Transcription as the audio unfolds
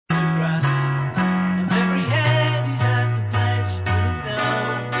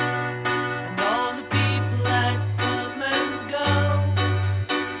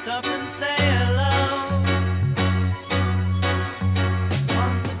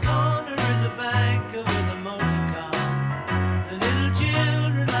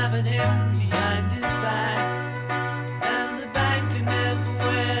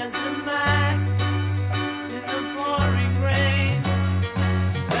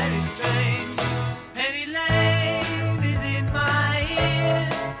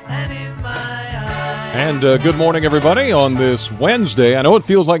And good morning, everybody, on this Wednesday. I know it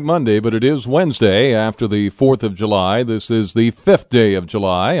feels like Monday, but it is Wednesday after the 4th of July. This is the 5th day of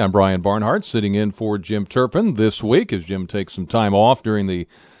July. I'm Brian Barnhart, sitting in for Jim Turpin this week as Jim takes some time off during the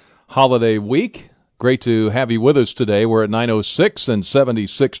holiday week. Great to have you with us today. We're at 9:06 and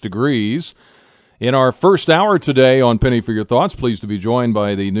 76 degrees. In our first hour today on Penny for Your Thoughts, pleased to be joined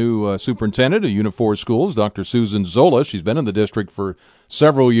by the new superintendent of Unit 4 Schools, Dr. Susan Zola. She's been in the district for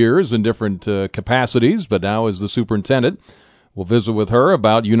several years in different capacities, but now as the superintendent. We'll visit with her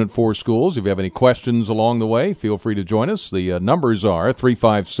about Unit 4 Schools. If you have any questions along the way, feel free to join us. The numbers are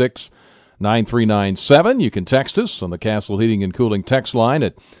 356-9397. You can text us on the Castle Heating and Cooling text line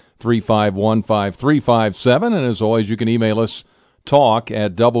at 3515357. And as always, you can email us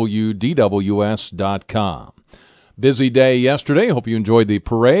talk@wdws.com. Busy day yesterday. Hope you enjoyed the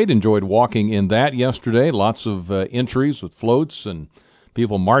parade, enjoyed walking in that yesterday. Lots of entries with floats and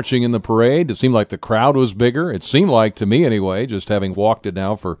people marching in the parade. It seemed like the crowd was bigger. It seemed like, to me anyway, just having walked it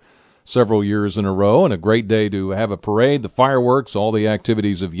now for several years in a row, and a great day to have a parade, the fireworks, all the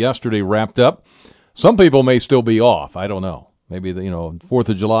activities of yesterday wrapped up. Some people may still be off. I don't know. Maybe, 4th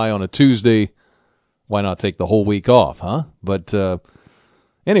of July on a Tuesday. Why not take the whole week off, huh? But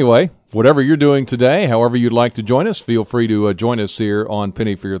anyway, whatever you're doing today, however you'd like to join us, feel free to join us here on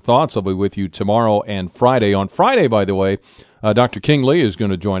Penny for Your Thoughts. I'll be with you tomorrow and Friday. On Friday, by the way, Dr. King Lee is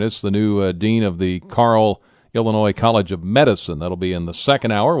going to join us, the new dean of the Carle, Illinois College of Medicine. That'll be in the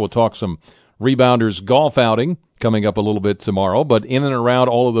second hour. We'll talk some Rebounders golf outing coming up a little bit tomorrow. But in and around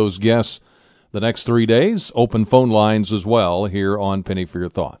all of those guests the next 3 days, open phone lines as well here on Penny for Your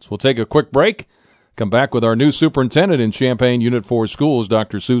Thoughts. We'll take a quick break. Come back with our new superintendent in Champaign Unit 4 Schools,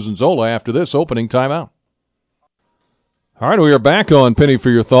 Dr. Susan Zola, after this opening timeout. All right, we are back on Penny for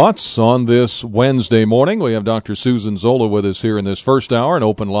Your Thoughts on this Wednesday morning. We have Dr. Susan Zola with us here in this first hour, an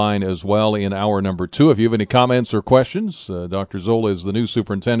open line as well in hour number 2. If you have any comments or questions, Dr. Zola is the new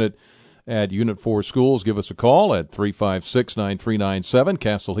superintendent at Unit 4 Schools. Give us a call at 356-9397,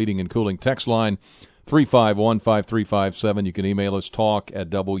 Castle Heating and Cooling text line 3515357. You can email us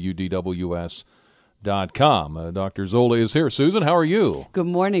talk@wdws.com. Dr. Zola is here. Susan, how are you? Good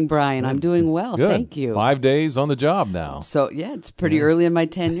morning, Brian. I'm doing well. Good. Thank you. 5 days on the job now. So, yeah, it's pretty early in my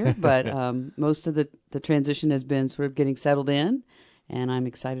tenure, but most of the transition has been sort of getting settled in, and I'm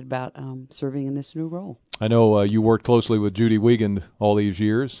excited about serving in this new role. I know you worked closely with Judy Wiegand all these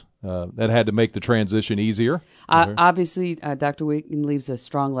years. That had to make the transition easier. Obviously, Dr. Wiegand leaves a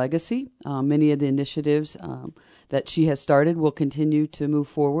strong legacy. Many of the initiatives that she has started will continue to move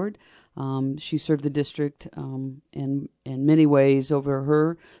forward. She served the district in many ways over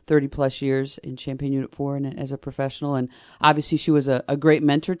her 30-plus years in Champaign Unit 4 and as a professional. And obviously she was a great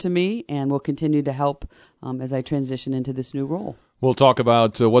mentor to me and will continue to help as I transition into this new role. We'll talk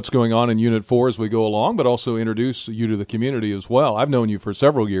about what's going on in Unit 4 as we go along, but also introduce you to the community as well. I've known you for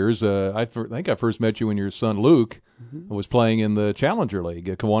several years. I think I first met you when your son Luke was playing in the Challenger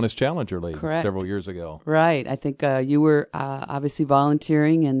League, Kiwanis Challenger League. Correct. Several years ago. Right. I think you were obviously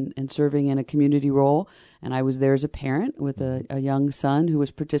volunteering and serving in a community role, and I was there as a parent with a young son who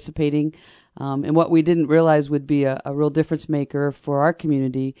was participating in what we didn't realize would be a real difference maker for our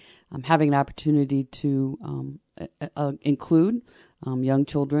community, having an opportunity to include young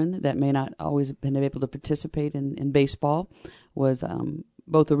children that may not always have been able to participate in baseball was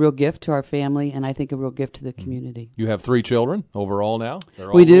both a real gift to our family and I think a real gift to the community. You have 3 children overall now? They're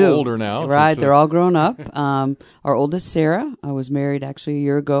all we do. Older now. Right. They're all grown up. Our oldest, Sarah, was married actually a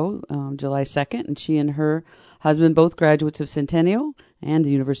year ago, July 2nd, and she and her husband, both graduates of Centennial and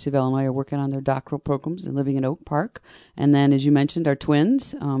the University of Illinois, are working on their doctoral programs and living in Oak Park. And then, as you mentioned, our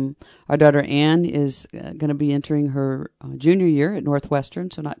twins. Our daughter Anne is going to be entering her junior year at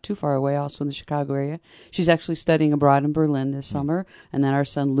Northwestern, so not too far away, also in the Chicago area. She's actually studying abroad in Berlin this summer. And then our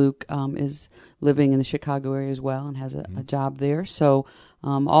son Luke is living in the Chicago area as well and has a job there. So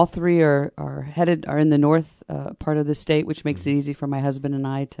all 3 are in the north part of the state, which makes it easy for my husband and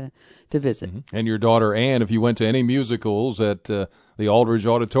I to visit. And your daughter Anne, if you went to any musicals at the Aldridge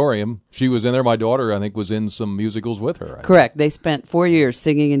Auditorium, she was in there. My daughter, I think, was in some musicals with her. Correct. They spent 4 years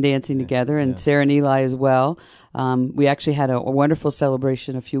singing and dancing together, and Sarah and Eli as well. We actually had a wonderful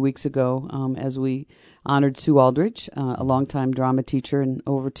celebration a few weeks ago as we honored Sue Aldridge, a longtime drama teacher, and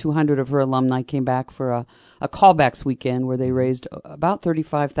over 200 of her alumni came back for a callbacks weekend where they raised about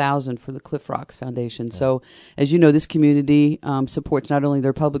 $35,000 for the Cliff Rocks Foundation. Yeah. So, as you know, this community supports not only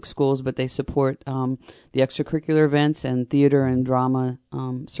their public schools, but they support the extracurricular events, and theater and drama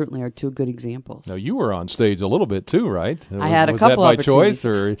certainly are two good examples. Now, you were on stage a little bit too, right? I had a couple of choice,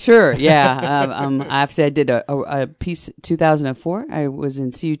 or sure, yeah. I have to say I did a piece 2004. I was in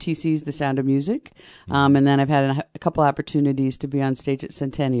CUTC's The Sound of Music, and then I've had a couple opportunities to be on stage at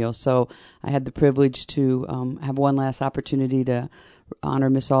Centennial. So I had the privilege to have one last opportunity to honor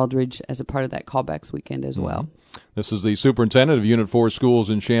Miss Aldridge as a part of that callbacks weekend as well. This is the superintendent of Unit 4 schools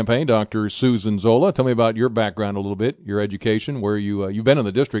in Champaign, Dr. Susan Zola. Tell me about your background a little bit, your education, where you've been in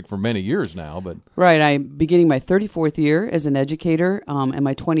the district for many years now. But right, I'm beginning my 34th year as an educator and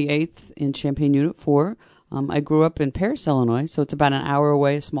my 28th in Champaign Unit 4. I grew up in Paris, Illinois, so it's about an hour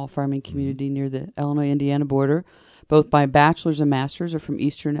away, a small farming community near the Illinois-Indiana border. Both my bachelor's and master's are from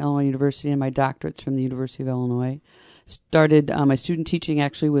Eastern Illinois University, and my doctorate's from the University of Illinois. Started my student teaching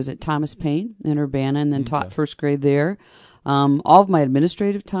actually was at Thomas Paine in Urbana, and then taught first grade there. All of my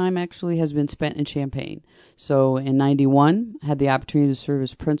administrative time actually has been spent in Champaign. So in '91, I had the opportunity to serve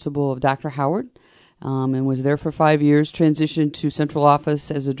as principal of Dr. Howard, and was there for 5 years. Transitioned to central office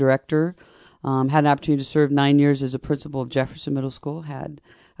as a director. Had an opportunity to serve 9 years as a principal of Jefferson Middle School. Had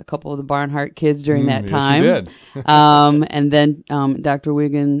a couple of the Barnhart kids during that time. Yes, you did. And then Dr.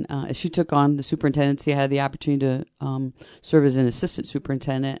 Wiggin, as she took on the superintendency, I had the opportunity to serve as an assistant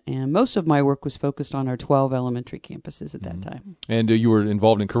superintendent, and most of my work was focused on our 12 elementary campuses at that time. And you were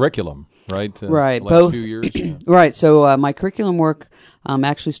involved in curriculum, right? Right. The last few years. Yeah. Right. So my curriculum work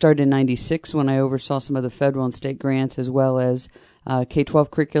actually started in '96 when I oversaw some of the federal and state grants as well as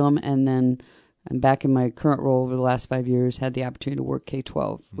K-12 curriculum, and then I'm back in my current role over the last 5 years, had the opportunity to work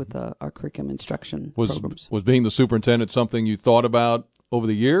K-12 with our curriculum instruction programs. Was being the superintendent something you thought about over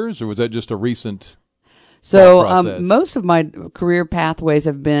the years, or was that just a recent process? Most of my career pathways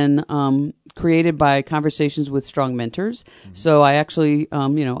have been created by conversations with strong mentors. So I actually,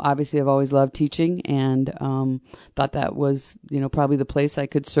 obviously I've always loved teaching, and thought that was, probably the place I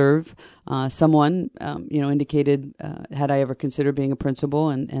could serve. Someone, indicated, had I ever considered being a principal,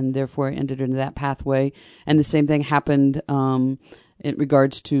 and therefore I entered into that pathway. And the same thing happened in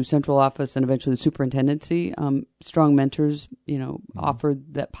regards to central office and eventually the superintendency. Strong mentors,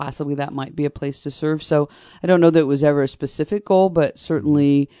 offered that possibly that might be a place to serve. So I don't know that it was ever a specific goal, but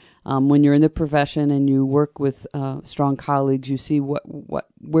certainly when you're in the profession and you work with strong colleagues, you see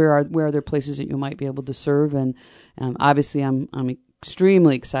where are there places that you might be able to serve. And obviously I'm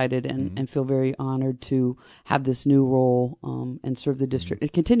extremely excited and feel very honored to have this new role and serve the district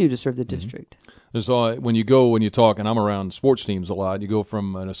and continue to serve the district. So when you talk, and I'm around sports teams a lot, you go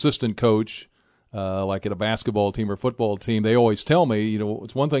from an assistant coach, like at a basketball team or football team, they always tell me,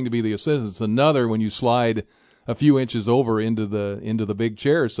 it's one thing to be the assistant, it's another when you slide a few inches over into the big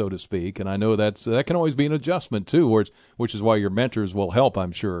chair, so to speak. And I know that can always be an adjustment too, which is why your mentors will help,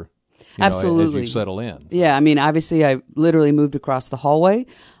 I'm sure. Absolutely. As you settle in. Yeah, obviously I literally moved across the hallway,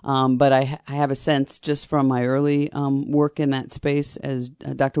 but I have a sense just from my early work in that space as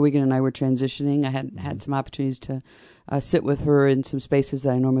Dr. Wiggin and I were transitioning. I had some opportunities to sit with her in some spaces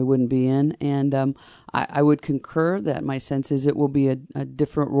that I normally wouldn't be in, and I would concur that my sense is it will be a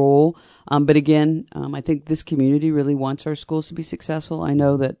different role. But again, I think this community really wants our schools to be successful. I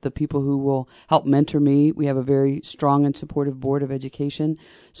know that the people who will help mentor me, we have a very strong and supportive board of education.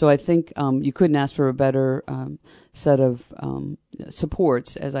 So I think you couldn't ask for a better set of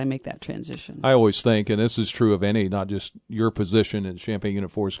supports as I make that transition. I always think, and this is true of any, not just your position in Champaign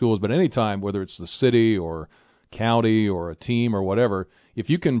Unit 4 schools, but any time, whether it's the city or county or a team or whatever, if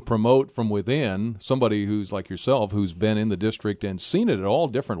you can promote from within somebody who's like yourself, who's been in the district and seen it at all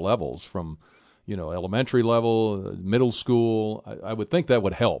different levels, from elementary level, middle school, I would think that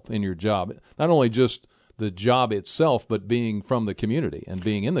would help in your job. Not only just the job itself, but being from the community and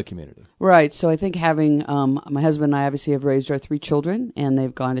being in the community. Right. So I think having my husband and I obviously have raised our 3 children, and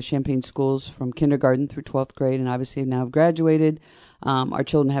they've gone to Champaign schools from kindergarten through 12th grade, and obviously now have graduated. Our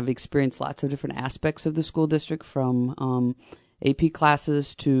children have experienced lots of different aspects of the school district, from AP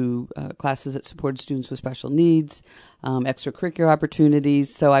classes to classes that supported students with special needs, extracurricular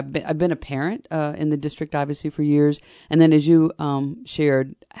opportunities. So I've been a parent in the district, obviously, for years. And then, as you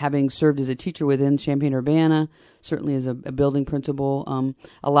shared, having served as a teacher within Champaign-Urbana, certainly as a building principal,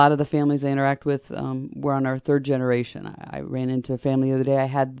 a lot of the families I interact with were on our 3rd generation. I ran into a family the other day. I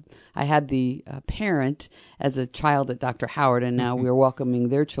had the parent as a child at Dr. Howard, and now we are welcoming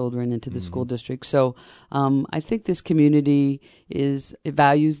their children into the school district. So I think this community it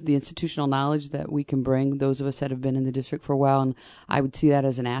values the institutional knowledge that we can bring, those of us that have been in the the district for a while, and I would see that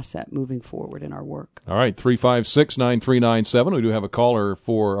as an asset moving forward in our work. All right, 356-9397. We do have a caller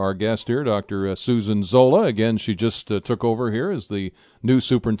for our guest here, Dr. Susan Zola. Again, she just took over here as the new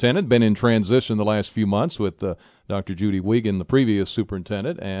superintendent, been in transition the last few months with Dr. Judy Wiegand, the previous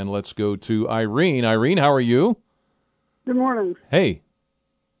superintendent. And let's go to Irene. Irene, how are you? Good morning. Hey.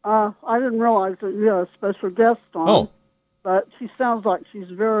 I didn't realize that you had a special guest on. Oh. But she sounds like she's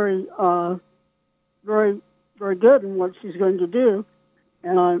very, very, very good in what she's going to do.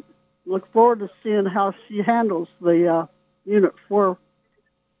 And I look forward to seeing how she handles the Unit 4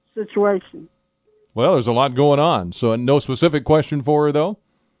 situation. Well, there's a lot going on. So no specific question for her, though?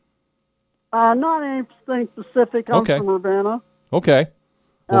 Not anything specific. I'm Okay. from Urbana. Okay.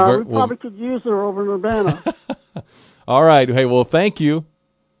 We probably could use her over in Urbana. All right. Hey, well, thank you.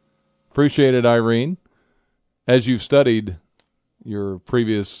 Appreciate it, Irene. As you've studied your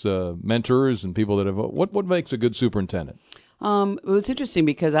previous mentors and people that have, what makes a good superintendent? It was interesting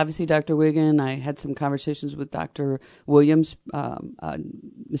because obviously Dr. Wiegand, I had some conversations with Dr. Williams.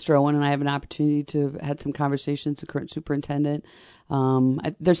 Mr. Owen and I have an opportunity to have had some conversations, the current superintendent.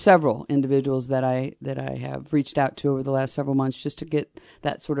 There's several individuals that I have reached out to over the last several months just to get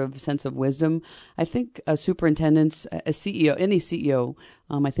that sort of sense of wisdom. I think a superintendent, a CEO, any CEO,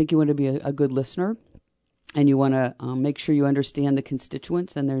 I think you want to be a good listener. And you want to make sure you understand the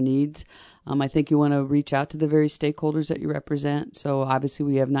constituents and their needs. I think you want to reach out to the various stakeholders that you represent. So obviously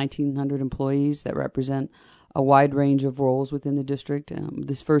we have 1,900 employees that represent a wide range of roles within the district.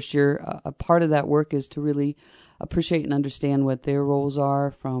 This first year, a part of that work is to really appreciate and understand what their roles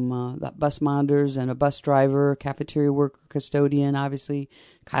are, from bus monitors and a bus driver, cafeteria worker, custodian, obviously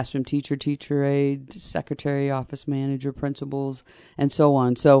classroom teacher, teacher aide, secretary, office manager, principals, and so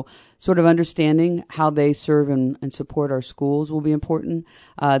on. So sort of understanding how they serve and support our schools will be important.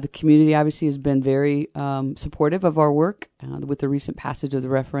 The community obviously has been very supportive of our work with the recent passage of the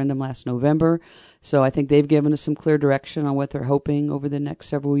referendum last November. So I think they've given us some clear direction on what they're hoping over the next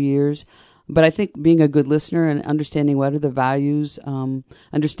several years. But I think being a good listener and understanding what are the values,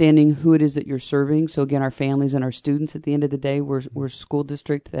 understanding who it is that you're serving. So again, our families and our students, at the end of the day, we're a school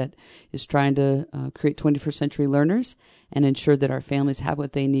district that is trying to create 21st century learners and ensure that our families have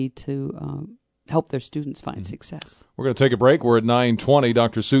what they need to help their students find success. We're going to take a break. We're at 9:20.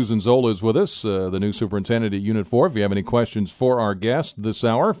 Dr. Susan Zola is with us, the new superintendent at Unit 4. If you have any questions for our guest this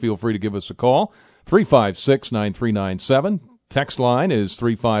hour, feel free to give us a call, 356-9397. Text line is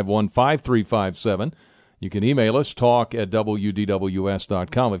 351-5357. You can email us,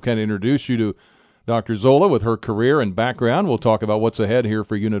 talk@wdws.com. We've kind of introduced you to Dr. Zola with her career and background. We'll talk about what's ahead here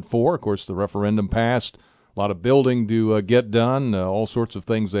for Unit 4. Of course, the referendum passed, a lot of building to get done, all sorts of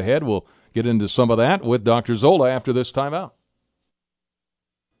things ahead. We'll get into some of that with Dr. Zola after this timeout.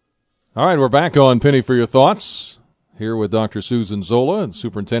 All right, we're back on Penny for Your Thoughts. Here with Dr. Susan Zola, the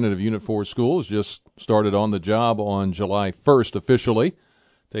superintendent of Unit 4 schools, just started on the job on July 1st officially,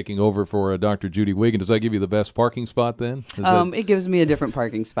 taking over for Dr. Judy Wiegand. Does that give you the best parking spot then? It gives me a different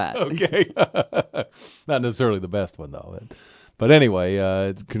parking spot. Okay. Not necessarily the best one, though. But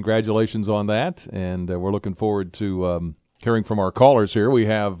anyway, congratulations on that, and we're looking forward to hearing from our callers here. We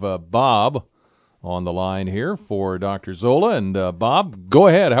have Bob on the line here for Dr. Zola. And Bob, go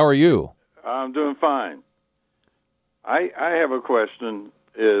ahead. How are you? I'm doing fine. I have a question.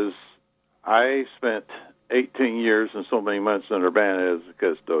 I spent 18 years and so many months in Urbana as a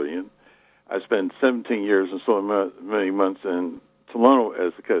custodian. I spent 17 years and so many months in Toronto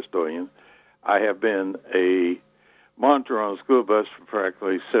as a custodian. I have been a monitor on a school bus for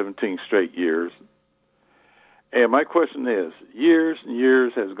practically 17 straight years. And my question is, years and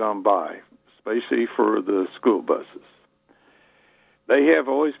years has gone by, especially for the school buses. They have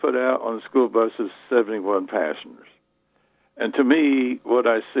always put out on the school buses 71 passengers. And to me, what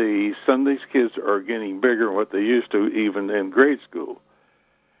I see, some of these kids are getting bigger than what they used to, even in grade school.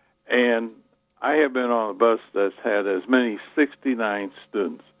 And I have been on a bus that's had as many 69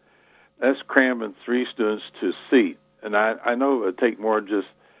 students. That's cramming 3 students to seat. And I know it would take more than just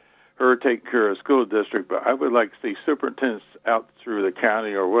her taking care of a school district, but I would like to see superintendents out through the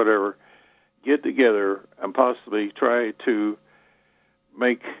county or whatever get together and possibly try to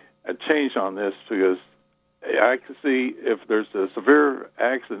make a change on this, because I can see if there's a severe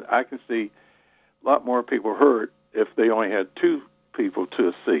accident, I can see a lot more people hurt if they only had 2 people to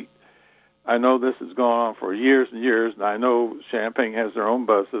a seat. I know this has gone on for years and years, and I know Champaign has their own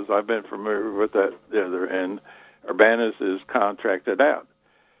buses. I've been familiar with that the other end. Urbana's is contracted out.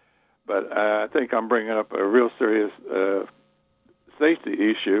 But I think I'm bringing up a real serious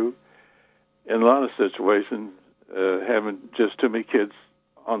safety issue in a lot of situations, having just too many kids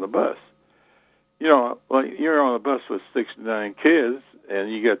on the bus. you know, like you're on a bus with 69 kids,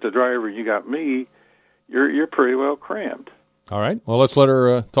 and you got the driver, you got me. You're pretty well crammed. All right. Well, let's let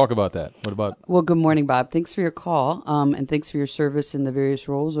her talk about that. What about? Well, good morning, Bob. Thanks for your call, and thanks for your service in the various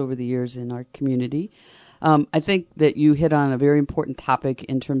roles over the years in our community. I think that you hit on a very important topic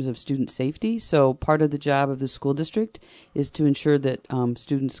in terms of student safety. So part of the job of the school district is to ensure that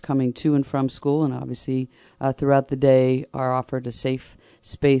students coming to and from school and obviously throughout the day are offered a safe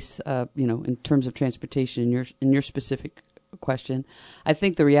space, in terms of transportation in your specific question. I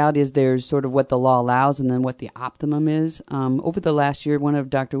think the reality is there's sort of what the law allows and then what the optimum is. Over the last year, one of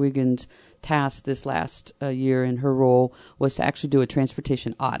Dr. Wiegand's tasks this last year in her role was to actually do a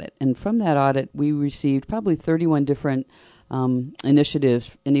transportation audit. And from that audit, we received probably 31 different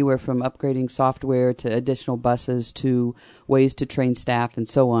initiatives, anywhere from upgrading software to additional buses to ways to train staff and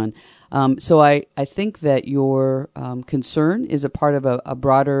so on. So I think that your concern is a part of a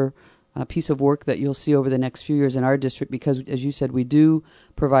broader piece of work that you'll see over the next few years in our district because, as you said, we do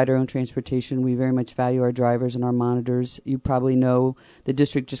provide our own transportation. We very much value our drivers and our monitors. You probably know the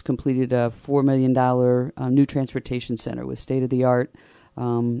district just completed a $4 million new transportation center with state-of-the-art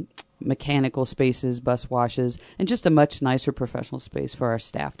mechanical spaces, bus washes, and just a much nicer professional space for our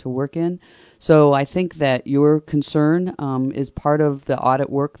staff to work in. So I think that your concern is part of the audit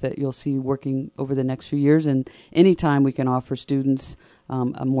work that you'll see working over the next few years. And anytime we can offer students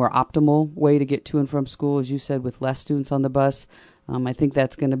a more optimal way to get to and from school, as you said, with less students on the bus, I think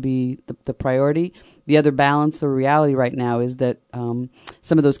that's going to be the priority. The other balance or reality right now is that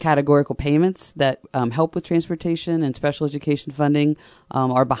some of those categorical payments that help with transportation and special education funding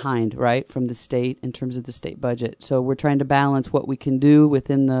are behind, right, from the state in terms of the state budget. So we're trying to balance what we can do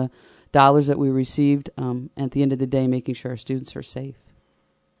within the dollars that we received, and at the end of the day, making sure our students are safe.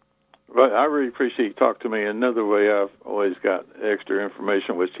 But I really appreciate you talking to me. Another way I've always got extra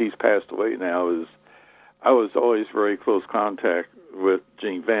information, which he's passed away now, is I was always very close contact with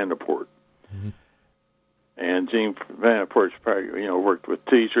Gene Vanderpoort. Mm-hmm. And Gene Vanderpoort's probably, worked with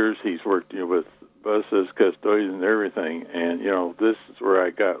teachers. He's worked, with buses, custodians, and everything. And, this is where I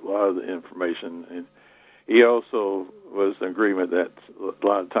got a lot of the information. And he also was in agreement that a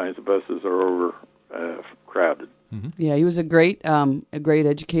lot of times the buses are overcrowded. Mm-hmm. Yeah, he was a great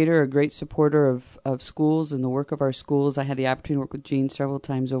educator, a great supporter of schools and the work of our schools. I had the opportunity to work with Gene several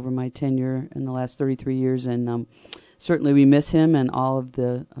times over my tenure in the last 33 years, and certainly we miss him and all of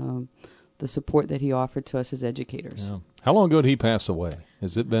the support that he offered to us as educators. Yeah. How long ago did he pass away?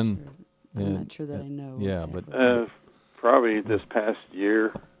 Has it been? I'm not sure that I know. Yeah, exactly. but probably this past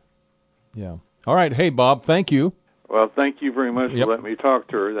year. Yeah. All right. Hey, Bob. Thank you. Well, thank you very much for letting me talk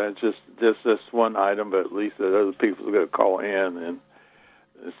to her. That's just this one item, but at least that other people are going to call in. And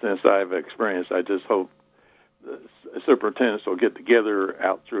since I've experienced, I just hope the superintendents will get together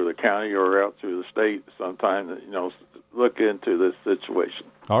out through the county or out through the state sometime, look into this situation.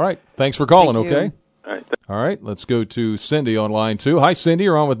 All right. Thanks for calling, Thank you. okay? All right. Let's go to Cindy on line 2. Hi, Cindy.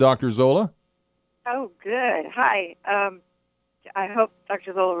 You're on with Dr. Zola. Oh, good. Hi. I hope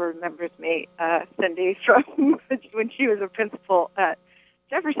Dr. Zola remembers me, Cindy, from when she was a principal at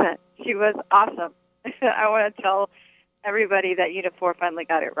Jefferson. She was awesome. I want to tell everybody that Unit 4 finally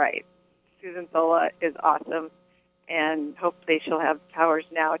got it right. Susan Zola is awesome, and hopefully she'll have powers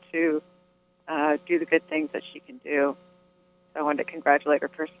now to do the good things that she can do. So I wanted to congratulate her,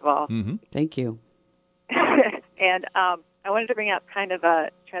 first of all. Mm-hmm. Thank you. And I wanted to bring up kind of a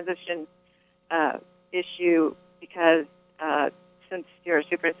transition issue because since you're a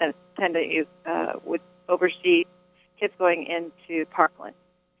superintendent, you would oversee kids going into Parkland.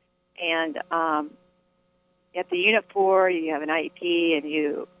 And at the Unit 4, you have an IEP, and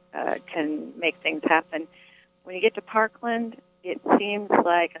you can make things happen. When you get to Parkland, it seems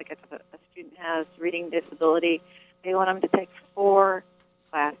like if a student has reading disability, they want them to take 4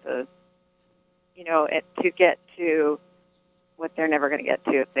 classes, to get to what they're never going to get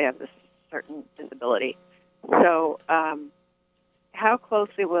to if they have this certain disability. So how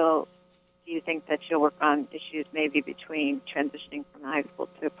closely do you think that you'll work on issues maybe between transitioning from high school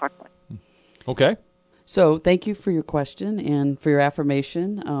to Parkland? Okay. So thank you for your question and for your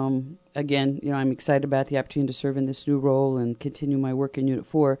affirmation. Again, I'm excited about the opportunity to serve in this new role and continue my work in Unit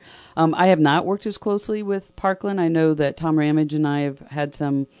 4. I have not worked as closely with Parkland. I know that Tom Ramage and I have had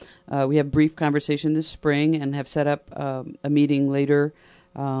we have brief conversation this spring and have set up a meeting later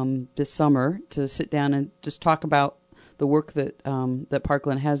this summer to sit down and just talk about the work that that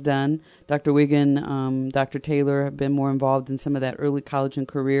Parkland has done. Dr. Wiegand, Dr. Taylor have been more involved in some of that early college and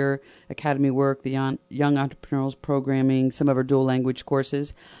career academy work, the young entrepreneurs programming, some of our dual language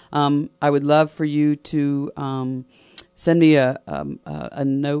courses. I would love for you to send me a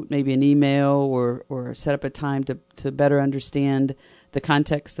note, maybe an email, or set up a time to better understand the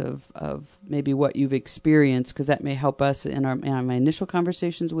context of maybe what you've experienced, because that may help us in my initial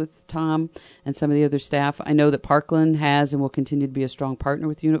conversations with Tom and some of the other staff. I know that Parkland has and will continue to be a strong partner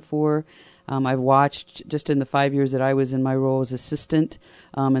with Unit 4. I've watched just in the 5 years that I was in my role as assistant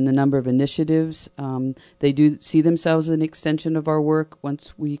and the number of initiatives. They do see themselves as an extension of our work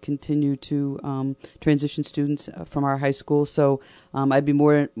once we continue to transition students from our high school. So I'd be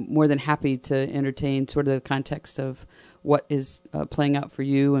more than happy to entertain sort of the context of what is playing out for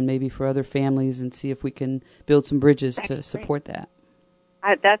you and maybe for other families, and see if we can build some bridges to support that.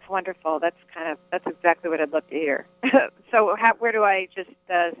 That's wonderful. That's exactly what I'd love to hear. So where do I just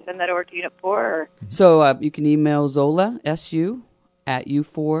send that over to Unit 4? Or? So you can email Zola, SU, at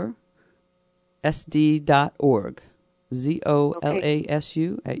u4sd.org.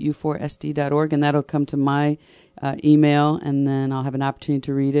 ZOLASU at u4sd.org, and that'll come to my email, and then I'll have an opportunity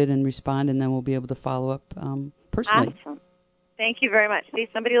to read it and respond, and then we'll be able to follow up personally. Awesome. Thank you very much. See,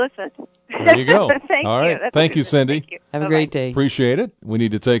 somebody listened. There you go. Thank All right. you. Thank you, Cindy. Thank you. Have Bye-bye. a great day. Appreciate it. We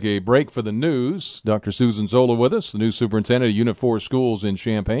need to take a break for the news. Dr. Susan Zola with us, the new superintendent of Unit 4 schools in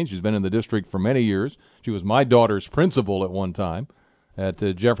Champaign. She's been in the district for many years. She was my daughter's principal at one time at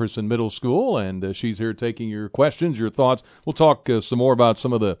Jefferson Middle School, and she's here taking your questions, your thoughts. We'll talk some more about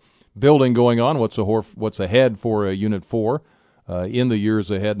some of the building going on, what's ahead for Unit 4 in the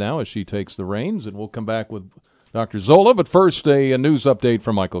years ahead now as she takes the reins, and we'll come back with Dr. Zola. But first, a news update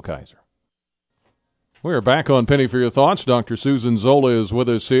from Michael Kaiser. We're back on Penny for Your Thoughts. Dr. Susan Zola is with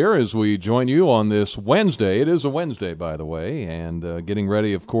us here as we join you on this Wednesday. It is a Wednesday, by the way, and getting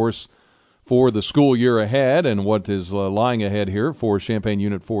ready, of course, for the school year ahead and what is lying ahead here for Champaign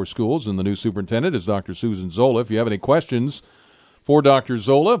Unit 4 schools. And the new superintendent is Dr. Susan Zola. If you have any questions for Dr.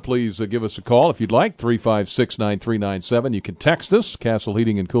 Zola, please give us a call if you'd like, 356-9397. You can text us, Castle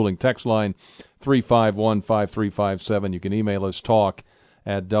Heating and Cooling text line 351-5357. You can email us,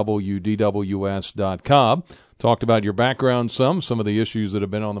 talk@wdws.com. Talked about your background some of the issues that have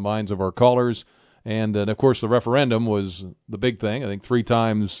been on the minds of our callers. And, of course, the referendum was the big thing. I think 3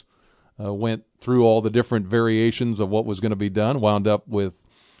 times went through all the different variations of what was going to be done, wound up with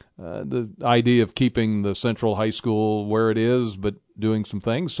the idea of keeping the central high school where it is, but doing some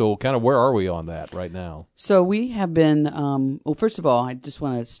things. So kind of where are we on that right now? So we have been, well, first of all, I just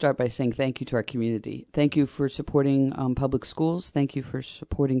want to start by saying thank you to our community. Thank you for supporting public schools. Thank you for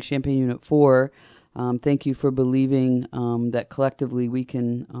supporting Champaign Unit 4. Thank you for believing that collectively we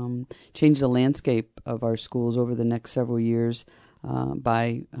can change the landscape of our schools over the next several years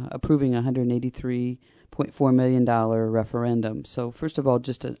by approving $183.4 million referendum. So first of all,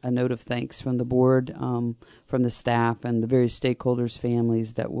 just a note of thanks from the board, from the staff, and the various stakeholders,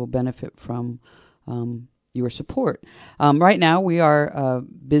 families that will benefit from your support. Right now, we are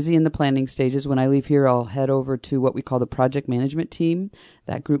busy in the planning stages. When I leave here, I'll head over to what we call the project management team.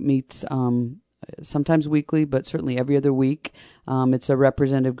 That group meets sometimes weekly, but certainly every other week. It's a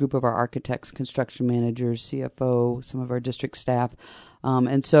representative group of our architects, construction managers, CFO, some of our district staff.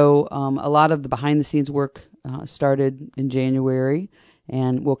 And so a lot of the behind-the-scenes work started in January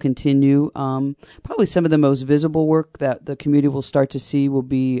and will continue. Probably some of the most visible work that the community will start to see will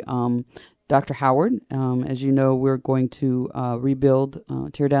be Dr. Howard. As you know, we're going to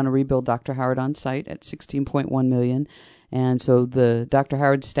tear down and rebuild Dr. Howard on site at $16.1 million. And so the Dr.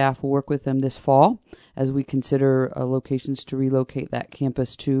 Howard staff will work with them this fall as we consider locations to relocate that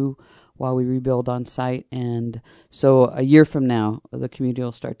campus to while we rebuild on site. And so a year from now, the community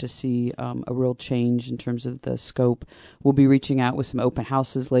will start to see a real change in terms of the scope. We'll be reaching out with some open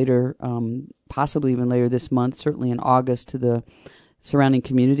houses later, possibly even later this month, certainly in August, to the surrounding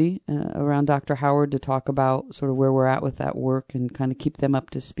community around Dr. Howard to talk about sort of where we're at with that work and kind of keep them up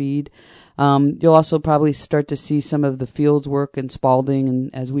to speed. You'll also probably start to see some of the fields work in Spalding, and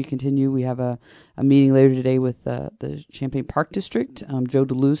as we continue, we have a meeting later today with the Champaign Park District. Joe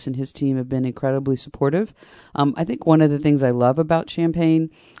DeLuce and his team have been incredibly supportive. I think one of the things I love about Champaign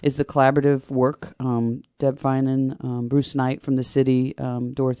is the collaborative work. Deb Finan, Bruce Knight from the city,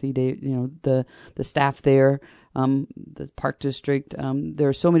 Dorothy, the staff there. The Park District. There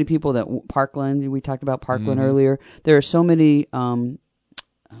are so many people that Parkland. We talked about Parkland earlier. There are so many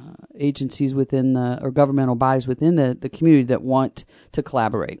agencies within or governmental bodies within the community that want to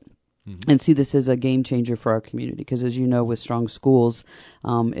collaborate and see this as a game changer for our community. Because as you know, with strong schools,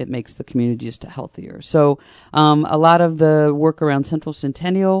 it makes the community just healthier. So a lot of the work around Central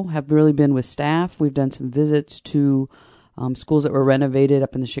Centennial have really been with staff. We've done some visits to schools that were renovated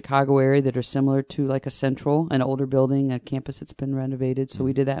up in the Chicago area that are similar to like a Central, an older building, a campus that's been renovated. So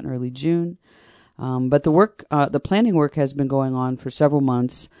we did that in early June. But the planning work has been going on for several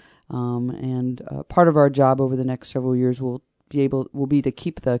months, and part of our job over the next several years will be to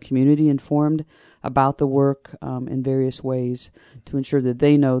keep the community informed about the work in various ways to ensure that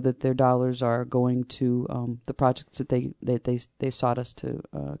they know that their dollars are going to the projects that they sought us to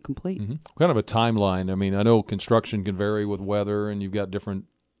complete. Mm-hmm. Kind of a timeline. I mean, I know construction can vary with weather, and you've got different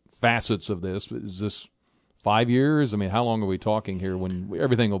facets of this. Is this 5 years? I mean, how long are we talking here when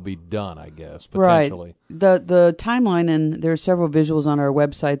everything will be done, I guess, potentially? Right. The timeline, and there are several visuals on our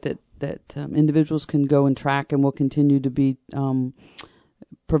website that individuals can go and track, and we'll continue to be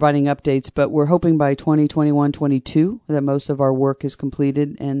providing updates. But we're hoping by 2021, 22 that most of our work is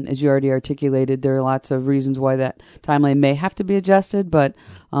completed. And as you already articulated, there are lots of reasons why that timeline may have to be adjusted, but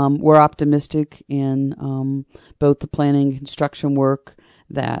we're optimistic in both the planning and construction work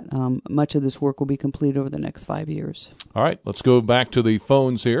that much of this work will be completed over the next 5 years. All right, let's go back to the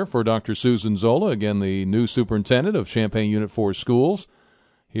phones here for Dr. Susan Zola, again, the new superintendent of Champaign Unit 4 Schools,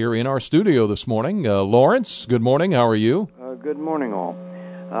 here in our studio this morning. Lawrence, good morning. How are you? Good morning, all.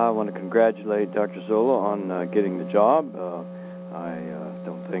 I want to congratulate Dr. Zola on getting the job. I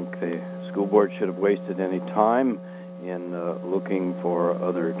don't think the school board should have wasted any time in looking for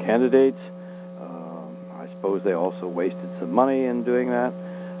other candidates. I suppose they also wasted some money in doing that.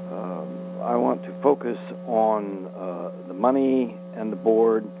 I want to focus on the money and the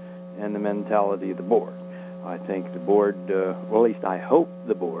board and the mentality of the board. I think the board, well, at least I hope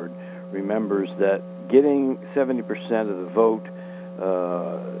the board remembers that getting 70% of the vote,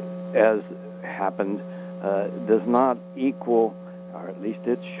 as happened, does not equal, or at least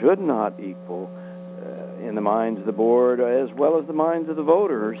it should not equal, in the minds of the board as well as the minds of the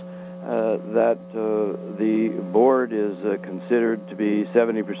voters, that the board is considered to be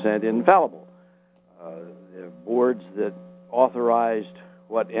 70% infallible. The boards that authorized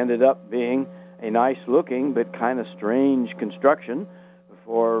what ended up being a nice-looking but kind of strange construction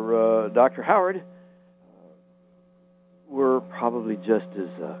for Dr. Howard were probably just as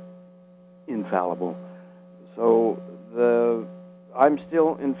infallible. So I'm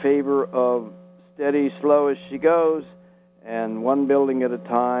still in favor of steady, slow as she goes, and one building at a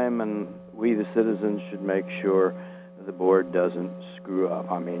time, and we, the citizens, should make sure the board doesn't screw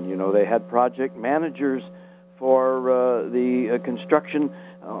up. I mean, you know, they had project managers for the construction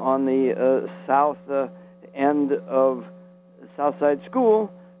on the south end of Southside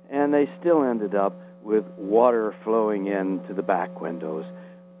School, and they still ended up with water flowing into the back windows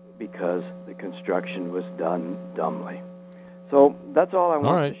because the construction was done dumbly. So that's all I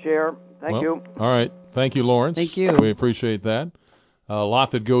want to share. Thank you. All right. Thank you, Lawrence. Thank you. We appreciate that. A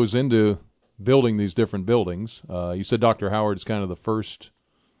lot that goes into building these different buildings. You said Dr. Howard's kind of the first.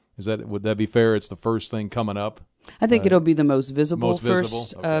 Would that be fair? It's the first thing coming up? I think it'll be the most visible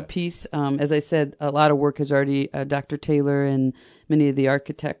first piece. As I said, a lot of work has already, Dr. Taylor and many of the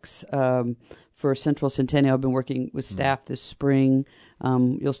architects for Central Centennial have been working with staff this spring.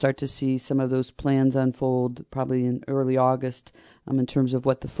 You'll start to see some of those plans unfold probably in early August in terms of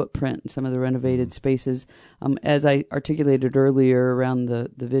what the footprint and some of the renovated spaces. As I articulated earlier around the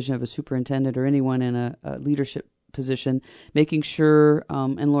vision of a superintendent or anyone in a leadership position, making sure,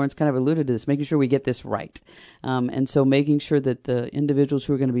 and Lawrence kind of alluded to this, making sure we get this right. And so making sure that the individuals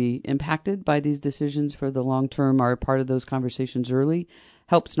who are going to be impacted by these decisions for the long term are a part of those conversations early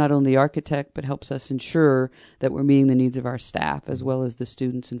helps not only the architect, but helps us ensure that we're meeting the needs of our staff as well as the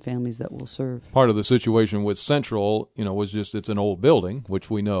students and families that we'll serve. Part of the situation with Central, was just it's an old building,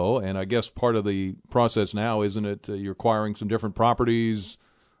 which we know, and I guess part of the process now, isn't it, you're acquiring some different properties.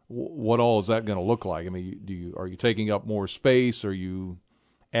 What all is that going to look like? I mean, are you taking up more space? Are you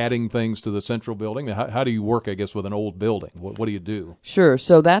adding things to the Central building? How do you work, I guess, with an old building? What do you do? Sure.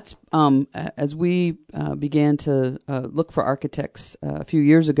 So that's as we began to look for architects a few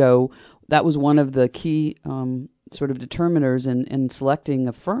years ago, that was one of the key sort of determiners in selecting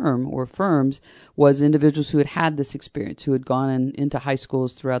a firm or firms was individuals who had this experience, who had gone into high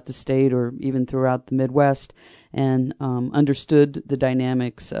schools throughout the state or even throughout the Midwest and understood the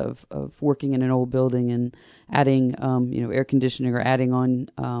dynamics of working in an old building and adding air conditioning or adding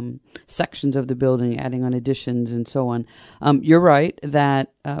on sections of the building, adding on additions and so on. You're right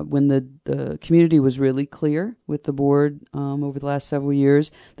that when the community was really clear with the board over the last several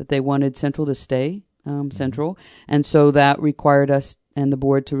years that they wanted Central to stay Central, and so that required us and the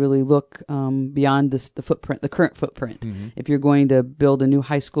board to really look beyond the footprint, the current footprint. Mm-hmm. If you're going to build a new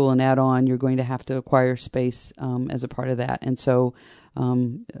high school and add on, you're going to have to acquire space as a part of that. And so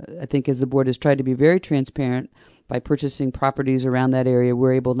I think as the board has tried to be very transparent by purchasing properties around that area,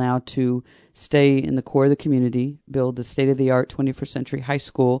 we're able now to stay in the core of the community, build a state-of-the-art 21st century high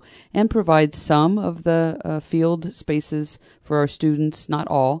school, and provide some of the field spaces for our students, not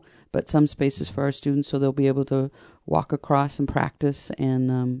all, but some spaces for our students, so they'll be able to walk across and practice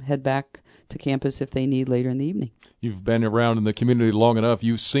and head back to campus if they need later in the evening. You've been around in the community long enough.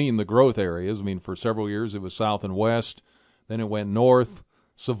 You've seen the growth areas. I mean, for several years it was south and west. Then it went north.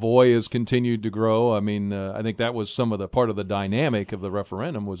 Savoy has continued to grow. I mean, I think that was some of the part of the dynamic of the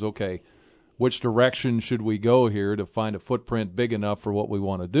referendum was, okay, which direction should we go here to find a footprint big enough for what we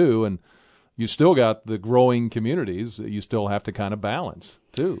want to do? And you still got the growing communities that you still have to kind of balance,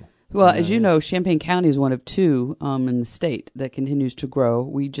 too. Well, as you know, Champaign County is one of two in the state that continues to grow.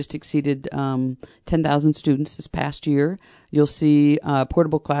 We just exceeded 10,000 students this past year. You'll see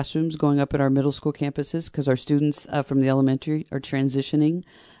portable classrooms going up at our middle school campuses because our students from the elementary are transitioning.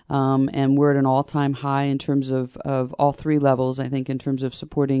 And we're at an all-time high in terms of all three levels, I think, in terms of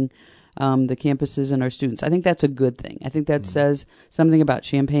supporting the campuses and our students. I think that's a good thing. I think that says something about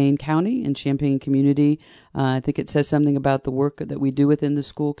Champaign County and Champaign community. I think it says something about the work that we do within the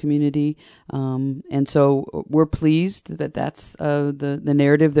school community. And so we're pleased that that's the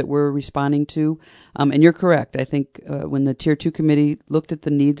narrative that we're responding to. And you're correct. I think when the Tier 2 committee looked at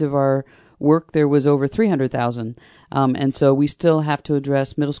the needs of our work, there was over 300,000. And so we still have to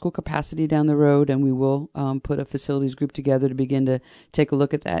address middle school capacity down the road, and we will put a facilities group together to begin to take a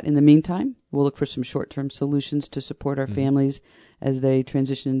look at that. In the meantime, we'll look for some short-term solutions to support our families as they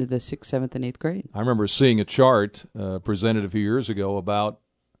transition into the 6th, 7th, and 8th grade. I remember seeing a chart presented a few years ago about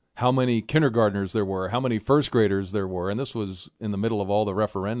how many kindergartners there were, how many first graders there were, and this was in the middle of all the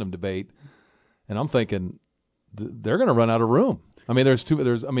referendum debate. And I'm thinking, they're going to run out of room. I mean,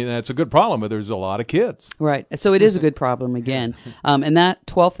 that's a good problem, but there's a lot of kids. Right. So it is a good problem again. And that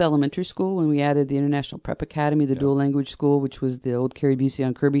 12th elementary school, when we added the International Prep Academy, the dual language school, which was the old Carrie Busey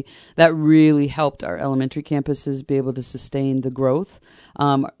on Kirby, that really helped our elementary campuses be able to sustain the growth.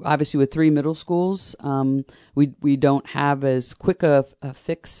 Obviously, with 3 middle schools, we don't have as quick a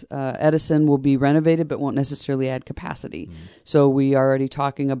fix. Edison will be renovated, but won't necessarily add capacity. So we are already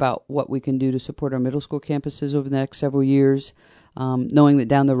talking about what we can do to support our middle school campuses over the next several years. Knowing that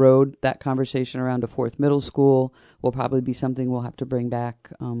down the road, that conversation around a 4th middle school will probably be something we'll have to bring back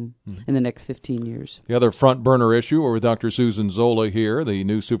in the next 15 years. The other front burner issue, we're with Dr. Susan Zola here, the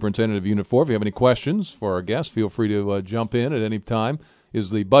new superintendent of Unit 4. If you have any questions for our guests, feel free to jump in at any time,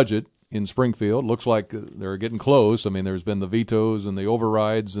 is the budget in Springfield. Looks like they're getting close. I mean, there's been the vetoes and the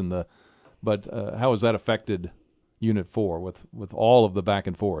overrides, but how has that affected Unit 4 with all of the back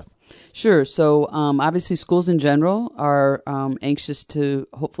and forth? Sure. So obviously schools in general are anxious to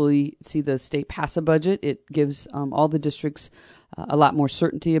hopefully see the state pass a budget. It gives all the districts a lot more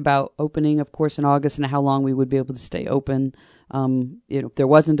certainty about opening, of course, in August and how long we would be able to stay open if there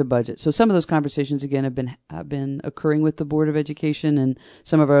wasn't a budget. So some of those conversations, again, have been occurring with the Board of Education and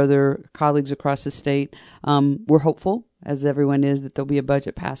some of our other colleagues across the state. We're hopeful, as everyone is, that there'll be a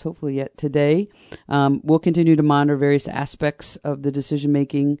budget pass, hopefully yet today. We'll continue to monitor various aspects of the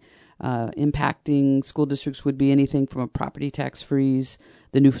decision-making. Impacting school districts would be anything from a property tax freeze,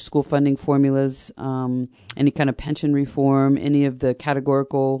 the new school funding formulas, any kind of pension reform, any of the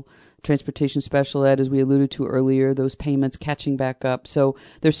categorical transportation special ed, as we alluded to earlier, those payments catching back up. So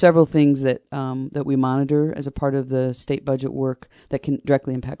there's several things that we monitor as a part of the state budget work that can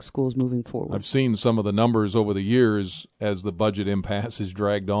directly impact schools moving forward. I've seen some of the numbers over the years as the budget impasse has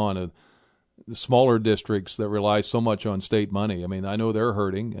dragged on. The smaller districts that rely so much on state money. I mean, I know they're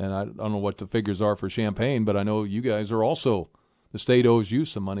hurting, and I don't know what the figures are for Champaign, but I know you guys are also, the state owes you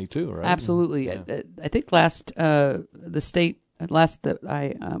some money too, right? Absolutely. Yeah. I think the state last that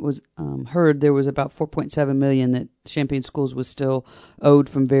I was heard, there was about $4.7 million that Champaign Schools was still owed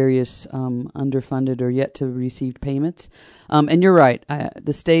from various underfunded or yet to receive payments. And you're right,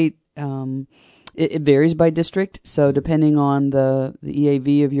 the state. It varies by district, so depending on the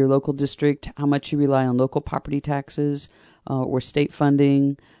EAV of your local district, how much you rely on local property taxes or state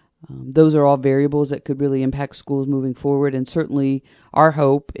funding, those are all variables that could really impact schools moving forward. And certainly our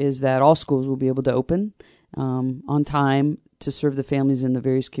hope is that all schools will be able to open on time to serve the families in the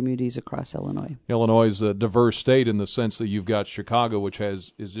various communities across Illinois. Illinois is a diverse state in the sense that you've got Chicago, which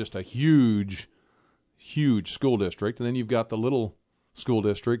is just a huge school district, and then you've got the little school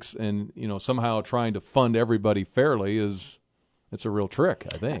districts, and somehow trying to fund everybody fairly it's a real trick,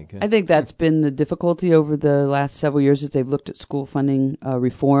 I think. I think that's been the difficulty over the last several years as they've looked at school funding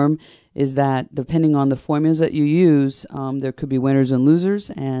reform, is that depending on the formulas that you use, there could be winners and losers,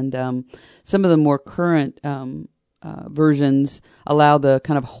 and some of the more current versions allow the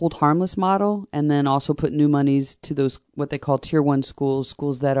kind of hold harmless model, and then also put new monies to those what they call Tier 1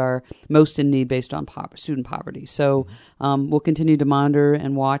 schools that are most in need based on student poverty. So we'll continue to monitor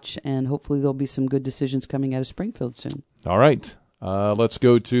and watch, and hopefully there'll be some good decisions coming out of Springfield soon. All right. Let's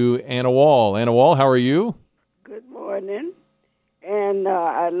go to Anna Wall. Anna Wall, how are you? Good morning. And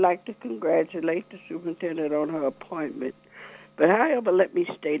I'd like to congratulate the superintendent on her appointment. But however, let me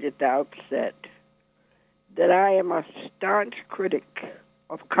state at the outset that I am a staunch critic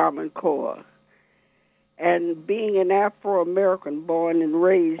of Common Core. And being an Afro-American born and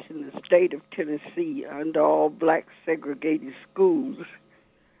raised in the state of Tennessee under all black segregated schools,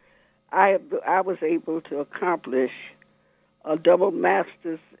 I was able to accomplish a double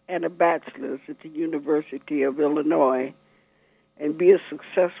master's and a bachelor's at the University of Illinois and be a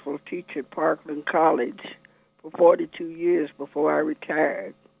successful teacher at Parkland College for 42 years before I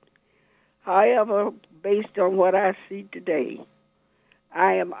retired. However, based on what I see today,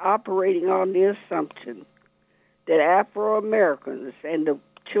 I am operating on the assumption that Afro-Americans and the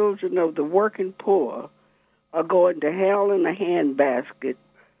children of the working poor are going to hell in a handbasket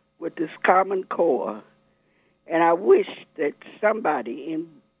with this Common Core. And I wish that somebody in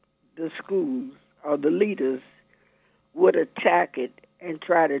the schools or the leaders would attack it and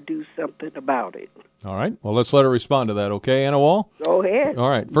try to do something about it. All right. Well, let's let her respond to that, okay, Anna Wall? Go ahead. All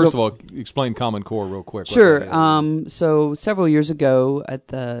right. First of all, explain Common Core real quick. Sure. So several years ago at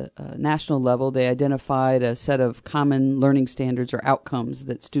the national level, they identified a set of common learning standards or outcomes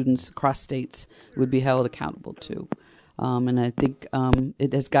that students across states would be held accountable to. And I think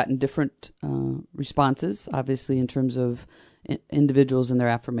it has gotten different responses, obviously, in terms of individuals and their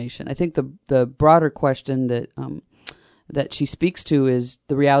affirmation. I think the broader question that she speaks to is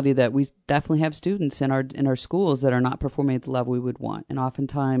the reality that we definitely have students in our schools that are not performing at the level we would want. And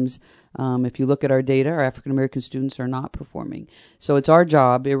oftentimes, if you look at our data, our African American students are not performing. So it's our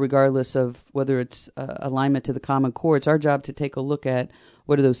job, regardless of whether it's alignment to the Common Core, it's our job to take a look at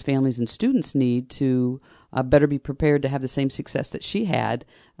what do those families and students need to better be prepared to have the same success that she had,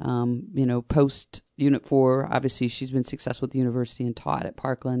 post Unit 4. Obviously, she's been successful at the university and taught at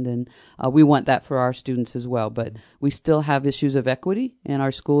Parkland, and we want that for our students as well. But we still have issues of equity in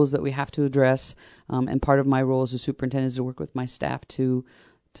our schools that we have to address, and part of my role as a superintendent is to work with my staff to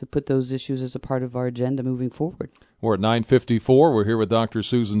put those issues as a part of our agenda moving forward. We're at 9:54. We're here with Dr.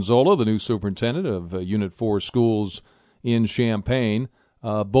 Susan Zola, the new superintendent of Unit 4 schools in Champaign.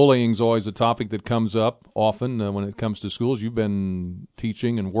 Bullying is always a topic that comes up often when it comes to schools. You've been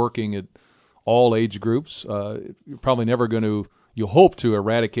teaching and working at all age groups. You're probably never going to, you hope to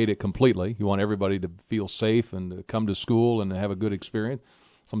eradicate it completely. You want everybody to feel safe and to come to school and to have a good experience.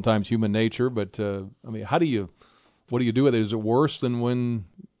 Sometimes human nature, but what do you do with it? Is it worse than when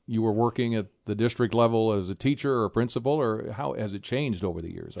you were working at the district level as a teacher or a principal, or how has it changed over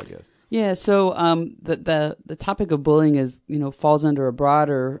the years, I guess? Yeah, so the topic of bullying is falls under a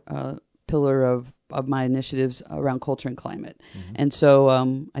broader pillar of my initiatives around culture and climate, and so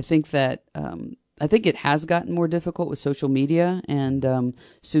I think it has gotten more difficult with social media and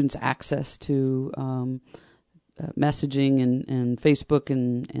students' access to messaging and Facebook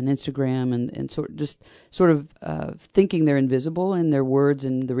and Instagram and sort of thinking they're invisible in their words,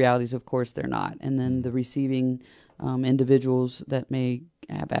 and the realities, of course, they're not, and then the receiving individuals that may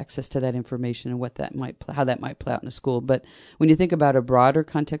have access to that information and how that might play out in a school. But when you think about a broader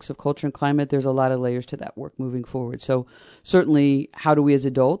context of culture and climate, there's a lot of layers to that work moving forward. So certainly, how do we as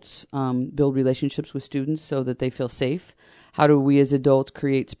adults build relationships with students so that they feel safe? How do we as adults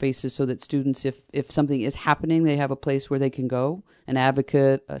create spaces so that students, if something is happening, they have a place where they can go, an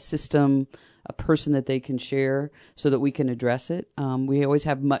advocate, a system, a person that they can share so that we can address it. We always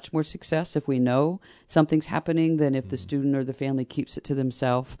have much more success if we know something's happening than if the student or the family keeps it to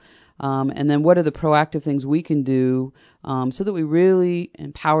themselves. And then what are the proactive things we can do so that we really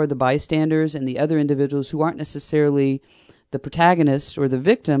empower the bystanders and the other individuals who aren't necessarily the protagonist or the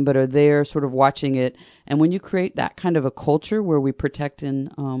victim, but are there sort of watching it. And when you create that kind of a culture where we protect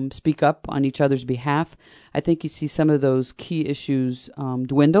and speak up on each other's behalf, I think you see some of those key issues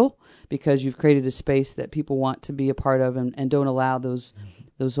dwindle, because you've created a space that people want to be a part of and don't allow those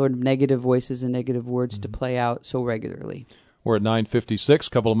sort of negative voices and negative words to play out so regularly. We're at 9:56, a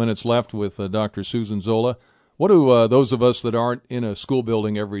couple of minutes left with Dr. Susan Zola. What do those of us that aren't in a school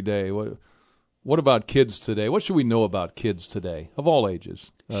building every day, what about kids today? What should we know about kids today of all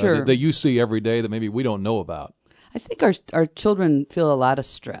ages Sure. that you see every day that maybe we don't know about? I think our children feel a lot of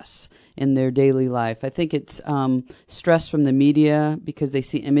stress in their daily life. I think it's stress from the media because they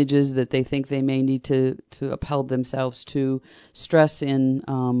see images that they think they may need to uphold themselves to. Stress in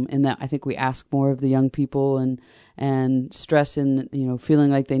that I think we ask more of the young people, and stress in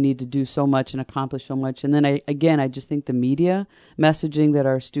feeling like they need to do so much and accomplish so much. And then I just think the media messaging that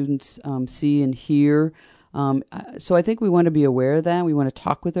our students see and hear. So I think we want to be aware of that. We want to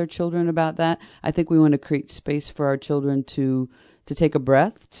talk with our children about that. I think we want to create space for our children to take a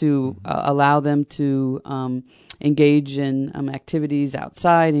breath, to allow them to engage in activities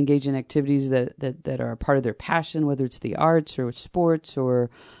outside, engage in activities that are a part of their passion, whether it's the arts or sports or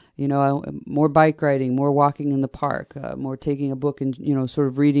more bike riding, more walking in the park, more taking a book and, sort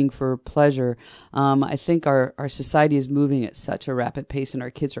of reading for pleasure. I think our society is moving at such a rapid pace and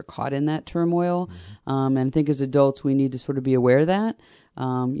our kids are caught in that turmoil. And I think as adults, we need to sort of be aware of that.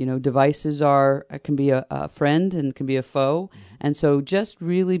 Devices can be a friend and can be a foe. And so just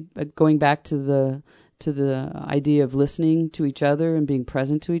really going back to the idea of listening to each other and being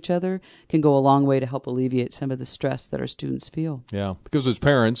present to each other can go a long way to help alleviate some of the stress that our students feel. Yeah, because as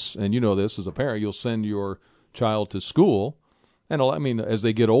parents, and you know this as a parent, you'll send your child to school, and as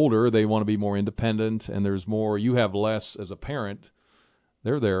they get older, they want to be more independent, and there's more, you have less as a parent.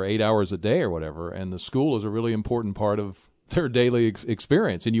 They're there 8 hours a day or whatever, and the school is a really important part of their daily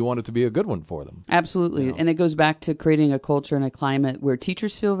experience, and you want it to be a good one for them. Absolutely. And it goes back to creating a culture and a climate where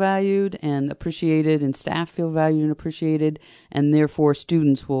teachers feel valued and appreciated and staff feel valued and appreciated, and therefore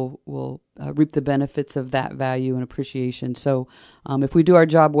students will reap the benefits of that value and appreciation. So if we do our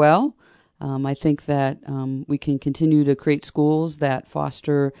job well, I think that we can continue to create schools that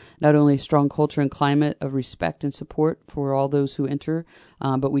foster not only a strong culture and climate of respect and support for all those who enter,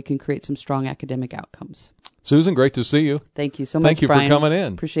 but we can create some strong academic outcomes. Susan, great to see you. Thank you so much, Thank you Brian. for coming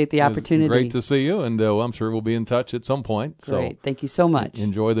in. Appreciate the opportunity. Great to see you, and I'm sure we'll be in touch at some point. Great. So thank you so much.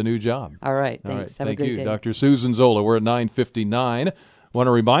 Enjoy the new job. All right. Thanks. All right. Have a great day. Dr. Susan Zola. We're at 9:59. Want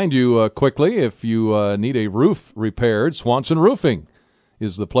to remind you quickly, if you need a roof repaired, Swanson Roofing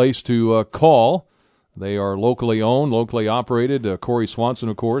is the place to call. They are locally owned, locally operated. Corey Swanson,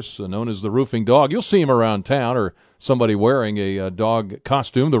 of course, known as the Roofing Dog. You'll see him around town, or somebody wearing a dog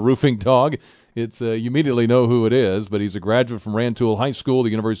costume, the Roofing Dog. It's you immediately know who it is, but he's a graduate from Rantoul High School, the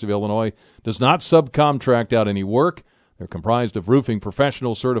University of Illinois. Does not subcontract out any work. They're comprised of roofing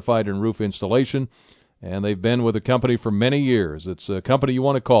professionals certified in roof installation, and they've been with the company for many years. It's a company you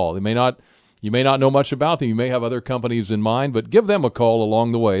want to call. You may not know much about them. You may have other companies in mind, but give them a call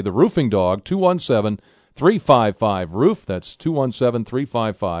along the way. The Roofing Dog, 217-355-ROOF. That's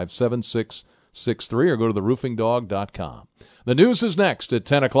 217-355-7663, or go to theroofingdog.com. The news is next at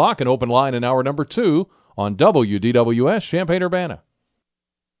 10 o'clock, an open line in hour number 2 on WDWS, Champaign-Urbana.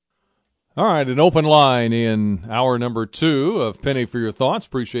 All right, an open line in hour number 2 of Penny for Your Thoughts.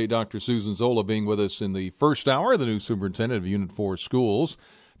 Appreciate Dr. Susan Zola being with us in the first hour, the new superintendent of Unit 4 schools.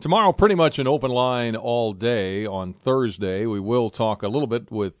 Tomorrow, pretty much an open line all day. On Thursday, we will talk a little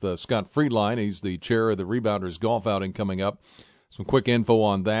bit with Scott Friedline. He's the chair of the Rebounders Golf Outing coming up. Some quick info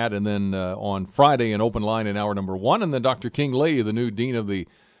on that. And then on Friday, an open line in hour number 1. And then Dr. King Lee, the new dean of the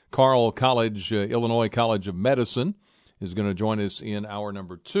Carle College, Illinois College of Medicine, is going to join us in hour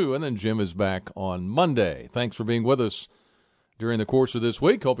number 2. And then Jim is back on Monday. Thanks for being with us during the course of this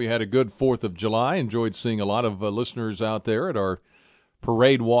week. Hope you had a good 4th of July. Enjoyed seeing a lot of listeners out there at our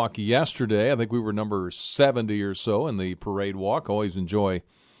parade walk yesterday. I think we were number 70 or so in the parade walk. Always enjoy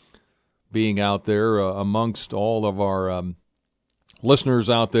being out there amongst all of our listeners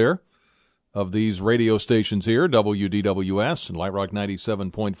out there of these radio stations here, WDWS and Light Rock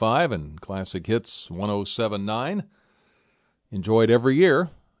 97.5 and Classic Hits 107.9. Enjoyed every year.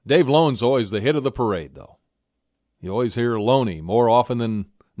 Dave Lone's always the hit of the parade, though. You always hear Loney more often than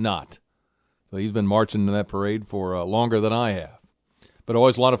not. So he's been marching in that parade for longer than I have. But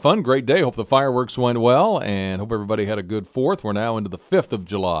always a lot of fun. Great day. Hope the fireworks went well, and hope everybody had a good 4th. We're now into the 5th of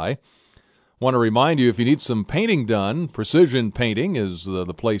July. Want to remind you, if you need some painting done, Precision Painting is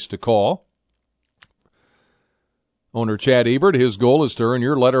the place to call. Owner Chad Ebert, his goal is to earn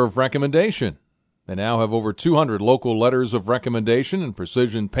your letter of recommendation. They now have over 200 local letters of recommendation, and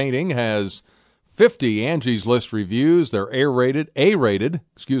Precision Painting has 50 Angie's List reviews. They're A-rated, and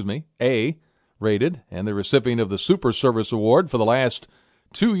the recipient of the Super Service Award for the last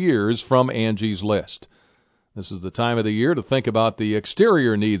 2 years from Angie's List. This is the time of the year to think about the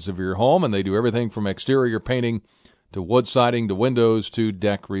exterior needs of your home, and they do everything from exterior painting to wood siding to windows to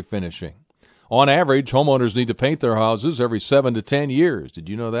deck refinishing. On average, homeowners need to paint their houses every 7 to 10 years. Did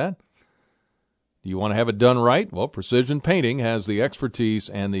you know that? Do you want to have it done right? Well, Precision Painting has the expertise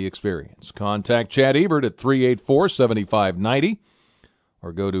and the experience. Contact Chad Ebert at 384-7590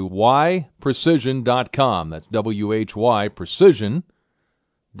 or go to whyprecision.com. That's W-H-Y,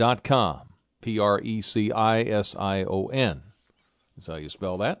 precision.com. Precision. That's how you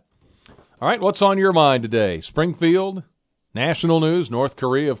spell that. All right, what's on your mind today? Springfield, national news, North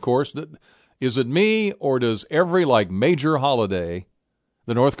Korea, of course. Is it me, or does every, major holiday,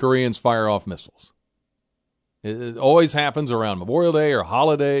 the North Koreans fire off missiles? It always happens around Memorial Day or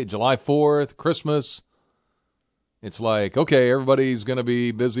holiday, July 4th, Christmas. It's like, okay, everybody's going to be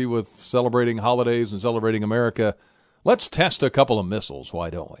busy with celebrating holidays and celebrating America. Let's test a couple of missiles,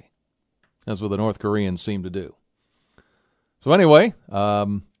 why don't we? That's what the North Koreans seem to do. So anyway,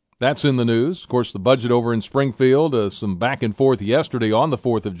 that's in the news. Of course, the budget over in Springfield, some back and forth yesterday on the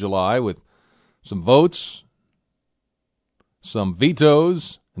 4th of July with some votes, some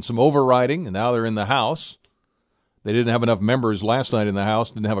vetoes, and some overriding, and now they're in the House. They didn't have enough members last night in the House,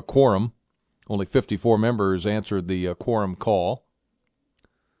 didn't have a quorum. Only 54 members answered the quorum call.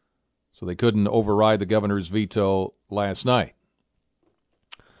 So they couldn't override the governor's veto last night.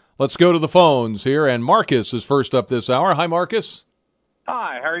 Let's go to the phones here, and Marcus is first up this hour. Hi, Marcus.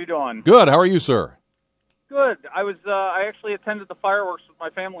 Hi, how are you doing? Good. How are you, sir? Good. I actually attended the fireworks with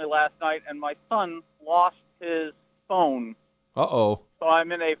my family last night, and my son lost his phone. Uh-oh. So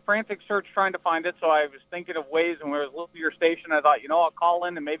I'm in a frantic search trying to find it, so I was thinking of ways, and when I was listening to your station, I thought, I'll call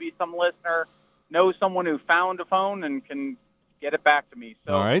in, and maybe some listener knows someone who found a phone and can get it back to me.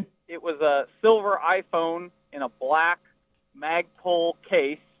 So all right. It was a silver iPhone in a black Magpul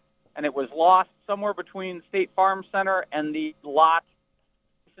case, and it was lost somewhere between State Farm Center and the lot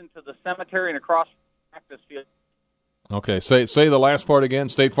into the cemetery and across the practice field. Okay, say the last part again.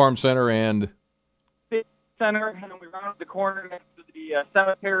 State Farm Center and... Center, and then we rounded the corner next to the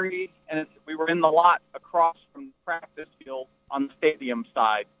cemetery, and we were in the lot across from the practice field on the stadium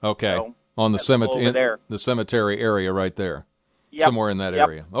side. Okay, so on the cemetery, the cemetery area right there, yep. Somewhere in that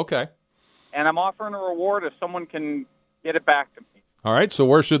area. Okay. And I'm offering a reward if someone can get it back to me. All right. So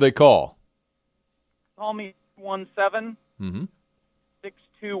where should they call? Call me 17 Mm-hmm.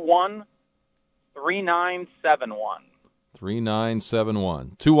 621 3971.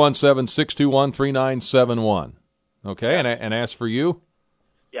 3971. 217-621-3971. Okay, and ask for you?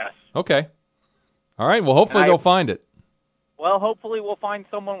 Yes. Okay. All right, well, hopefully they'll find it. Well, hopefully we'll find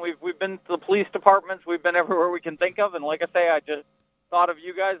someone. We've been to the police departments. We've been everywhere we can think of. And like I say, I just thought of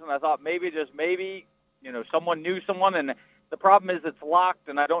you guys, and I thought maybe, someone knew someone. And the problem is it's locked,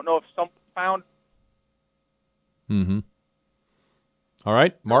 and I don't know if someone found Mm-hmm. All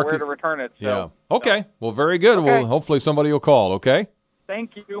right, Mark. Where to return it. So, yeah. Okay. Well, very good. Okay. Well, hopefully somebody will call, okay?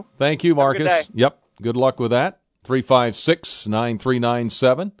 Thank you. Thank you, Marcus. Have a good day. Yep. Good luck with that.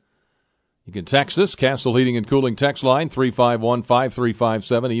 356-9397. You can text us, Castle Heating and Cooling text line,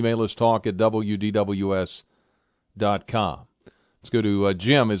 351-5357. Email us talk@wdws.com. Let's go to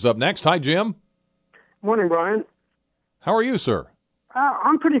Jim is up next. Hi, Jim. Morning, Brian. How are you, sir?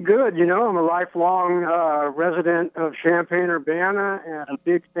 I'm pretty good. I'm a lifelong resident of Champaign-Urbana and a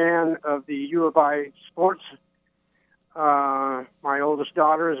big fan of the U of I sports. My oldest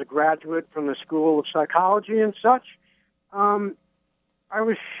daughter is a graduate from the School of Psychology and such. I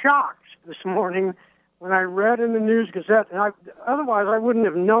was shocked this morning when I read in the News Gazette, and otherwise I wouldn't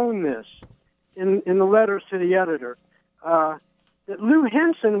have known this in the letters to the editor, that Lou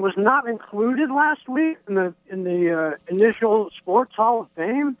Henson was not included last week in the initial Sports Hall of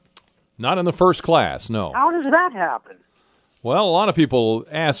Fame. Not in the first class, no. How does that happen? Well, a lot of people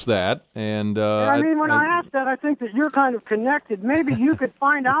ask that, and when I ask that, I think that you're kind of connected. Maybe you could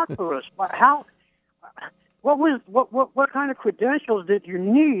find out for us. But what kind of credentials did you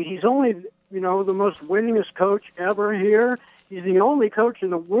need? He's only, the most winningest coach ever here. He's the only coach in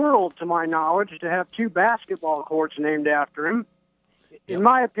the world, to my knowledge, to have 2 basketball courts named after him. In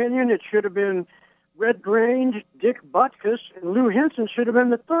my opinion, it should have been Red Grange, Dick Butkus, and Lou Henson should have been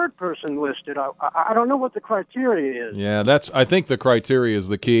the third person listed. I don't know what the criteria is. Yeah, I think the criteria is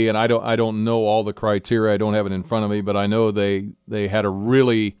the key, and I don't know all the criteria. I don't have it in front of me, but I know they had a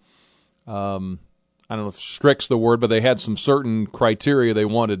really I don't know if strict's the word, but they had some certain criteria they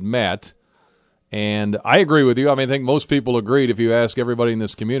wanted met. And I agree with you. I think most people agreed. If you ask everybody in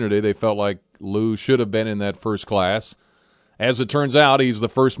this community, they felt like Lou should have been in that first class. As it turns out, he's the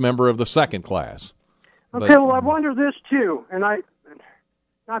first member of the second class. Okay, well, I wonder this, too. And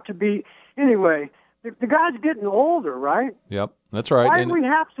anyway, the guy's getting older, right? Yep, that's right. Why do we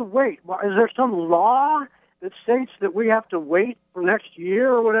have to wait? Is there some law that states that we have to wait for next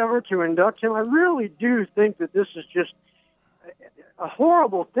year or whatever to induct him? I really do think that this is just a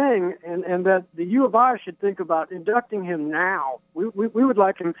horrible thing, and that the U of I should think about inducting him now. We would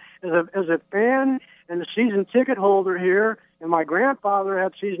like him as a fan and a season ticket holder here, and my grandfather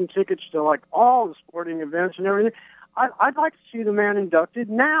had season tickets to like all the sporting events and everything. I'd like to see the man inducted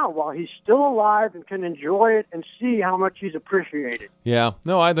now while he's still alive and can enjoy it and see how much he's appreciated. Yeah,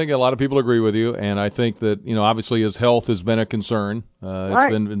 no, I think a lot of people agree with you, and I think that, you know, obviously his health has been a concern. It's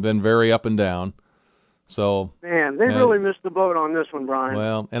been very up and down. So man, they really missed the boat on this one, Brian.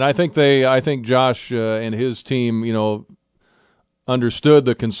 Well, and I think Josh and his team, you know, understood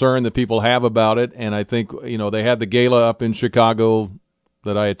the concern that people have about it, and I think, you know, they had the gala up in Chicago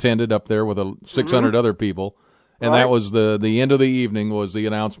that I attended up there with 600 other people. And that was the end of the evening was the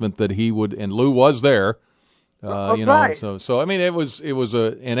announcement that he would, and Lou was there, you know. So I mean, it was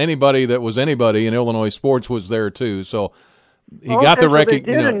and anybody that was anybody in Illinois sports was there too. So he got the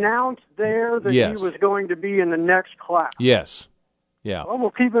recognition. They did announce there that he was going to be in the next class. Yes. Yeah. Well,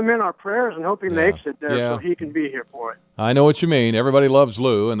 we'll keep him in our prayers and hope he makes it there so he can be here for it. I know what you mean. Everybody loves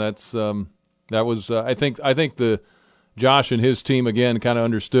Lou, and that's that was I think the. Josh and his team again kind of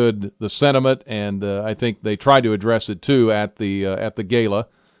understood the sentiment, and I think they tried to address it too at the gala,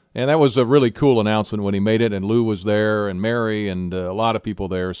 and that was a really cool announcement when he made it. And Lou was there, and Mary, and a lot of people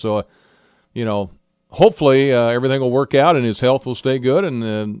there. So, you know, hopefully everything will work out, and his health will stay good,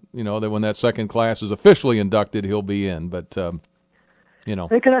 and you know that when that second class is officially inducted, he'll be in. But you know,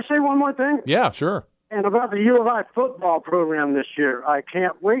 hey, can I say one more thing? Yeah, sure. And about the U of I football program this year, I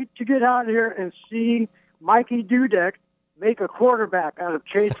can't wait to get out here and see Mikey Dudek make a quarterback out of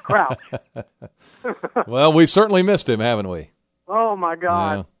Chase Crouch. Well, we certainly missed him, haven't we? Oh, my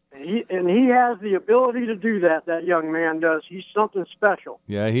God. Yeah. He has the ability to do that, that young man does. He's something special.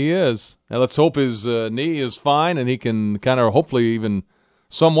 Yeah, he is. Now, let's hope his knee is fine and he can kind of hopefully even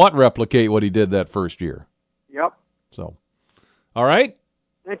somewhat replicate what he did that first year. Yep. So, all right.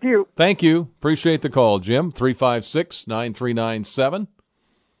 Thank you. Thank you. Appreciate the call, Jim. 356-9397.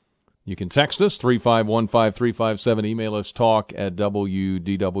 You can text us, 3515357. Email us,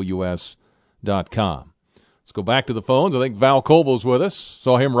 talk@wdws.com. Let's go back to the phones. I think Val Cobal's with us.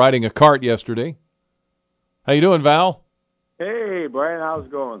 Saw him riding a cart yesterday. How you doing, Val? Hey, Brian, how's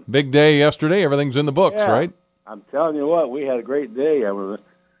it going? Big day yesterday. Everything's in the books, right? I'm telling you what, we had a great day. I was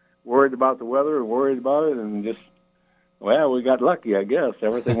worried about the weather and worried about it, and just, well, we got lucky, I guess.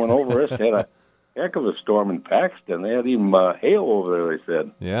 Everything went over us. Had a heck of a storm in Paxton. They had even hail over there, they said.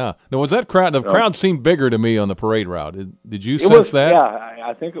 Yeah. Now, was that crowd? The crowd seemed bigger to me on the parade route. Did you sense that? Yeah,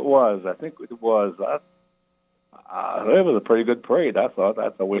 I think it was. It was a pretty good parade, I thought.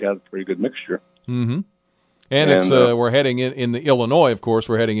 I thought we had a pretty good mixture. Mm-hmm. And it's we're heading in the Illinois, of course,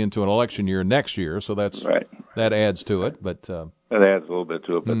 we're heading into an election year next year, so that's that adds to it. But that adds a little bit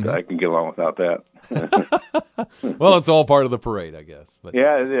to it, but I can get along without that. Well, it's all part of the parade, I guess. But,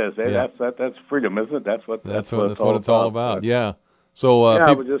 yeah, it is. Yeah. That's freedom, isn't it? That's what it's all about. Yeah. So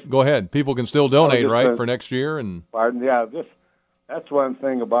go ahead. People can still donate, right, for next year. And pardon. Yeah, that's one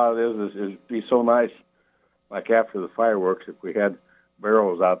thing about it is it'd be so nice, like after the fireworks, if we had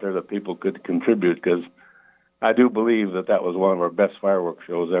barrels out there that people could contribute, because I do believe that was one of our best fireworks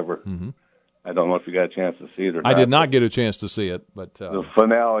shows ever. Mm-hmm. I don't know if you got a chance to see it or not. I did not get a chance to see it, but the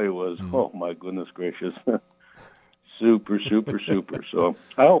finale was, oh my goodness gracious, super, super, super. So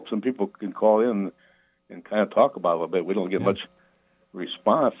I hope some people can call in and kind of talk about it a little bit. We don't get much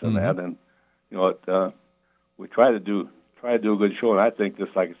response in that, and you know what? We try to do a good show, and I think this,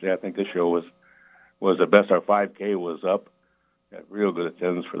 like I say, I think this show was the best. Our 5K was up, got real good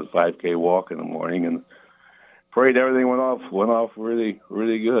attendance for the 5K walk in the morning, and parade, everything went off really,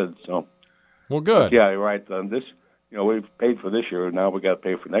 really good. So. Well, good. But yeah, you're right. This, you know, we've paid for this year. Now we got to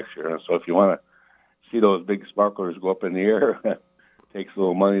pay for next year. So if you want to see those big sparklers go up in the air, it takes a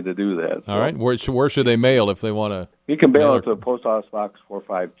little money to do that. So. All right. Where should they mail if they want to? You can mail it to Post Office Box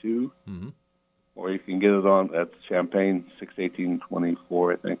 452, or you can get it on at Champaign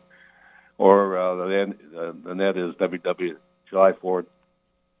 61824, I think. Or the net is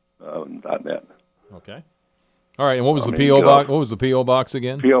www.july4.net. Okay. All right, and what was the P.O. box? What was the P.O. box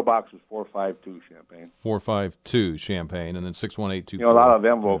again? P.O. box was 452 Champaign. 452 Champaign, and then 61824. You know, a lot of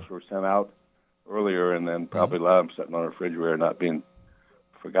envelopes were sent out earlier, and then probably a lot of them sitting on the refrigerator,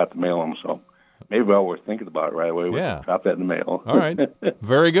 forgot to mail them. So maybe while we're thinking about it right away, we can drop that in the mail. All right,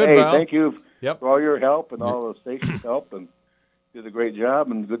 very good. Hey, Val. Thank you for all your help and all the station's help, and did a great job.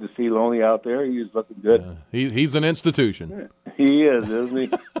 And good to see Loney out there. He's looking good. He's an institution. He is, isn't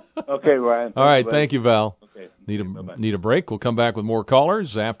he? Okay, Ryan. All right, thank you, Val. Okay. Need a break. We'll come back with more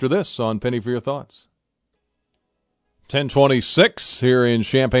callers after this on Penny for Your Thoughts. 10:26 here in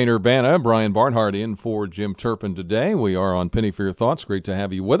Champaign-Urbana. Brian Barnhart in for Jim Turpin today. We are on Penny for Your Thoughts. Great to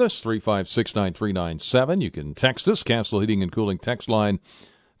have you with us. 3569397. You can text us, Castle Heating and Cooling text line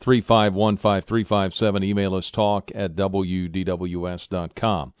 3515357. Email us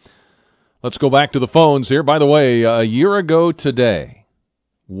talk@wdws.com. Let's go back to the phones here. By the way, a year ago today,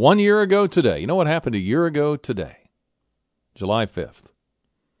 1 year ago today, you know what happened a year ago today? July 5th.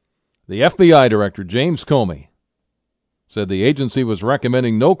 The FBI Director, James Comey, said the agency was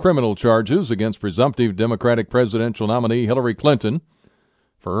recommending no criminal charges against presumptive Democratic presidential nominee Hillary Clinton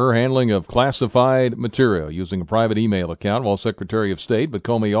for her handling of classified material using a private email account while Secretary of State. But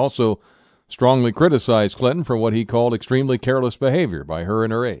Comey also strongly criticized Clinton for what he called extremely careless behavior by her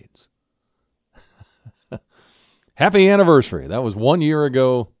and her aides. Happy anniversary. That was 1 year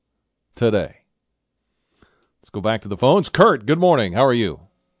ago today. Let's go back to the phones. Kurt, good morning. How are you?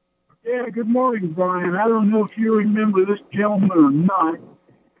 Yeah, good morning, Brian. I don't know if you remember this gentleman or not.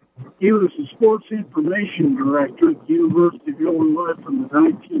 He was the sports information director at the University of Illinois from the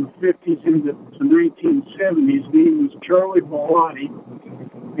 1950s into the 1970s. His name was Charlie Bellotti,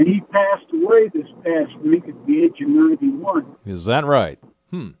 and he passed away this past week at the age of 91. Is that right?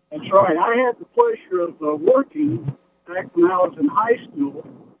 That's right. I had the pleasure of working back when I was in high school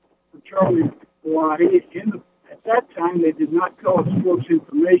for Charlie Bellotti. At that time, they did not call it sports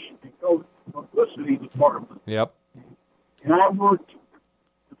information. They called it the publicity department. Yep. And I worked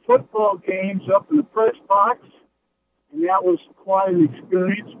the football games up in the press box, and that was quite an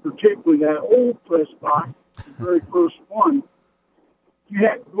experience, particularly that old press box, the very first one. You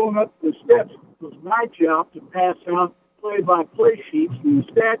had going up the steps. It was my job to pass out play-by-play sheets and the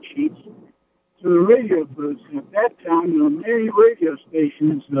stat sheets to the radio booths. And at that time, there were many radio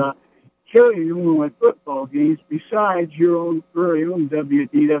stations carrying Illinois football games besides your own very own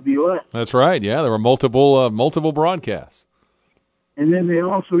WDWS. That's right. Yeah, there were multiple broadcasts. And then they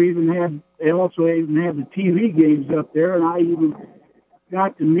also even had the TV games up there, and I even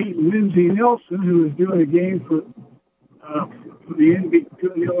got to meet Lindsey Nelson, who was doing a game for the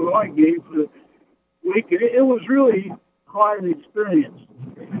Illinois game for the week. It was really quite an experience.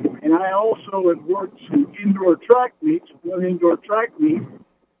 And I also had worked some indoor track meets. One indoor track meet,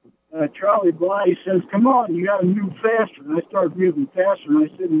 Charlie Bly says, "Come on, you got to move faster." And I started moving faster, and I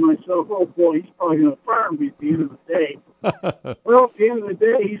said to myself, "Oh boy, he's probably going to fire me at the end of the day." Well, at the end of the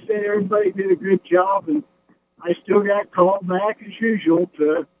day, he said everybody did a good job, and I still got called back as usual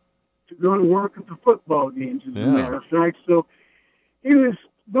to go to work at the football games, as a matter of fact. So he was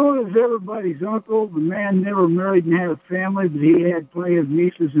known as everybody's uncle. The man never married and had a family, but he had plenty of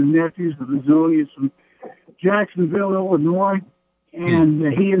nieces and nephews of his own. He's from Jacksonville, Illinois. And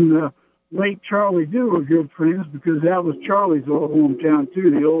he and the late Charlie Dew were good friends because that was Charlie's old hometown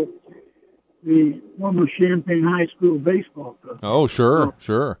too. The former Champaign High School baseball coach. Oh, sure.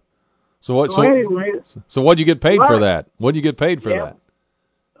 So what? So anyway, so what'd you get paid for that? What'd you get paid for that?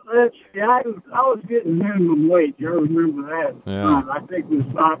 I was getting minimum wage. I remember that. Yeah. I think it was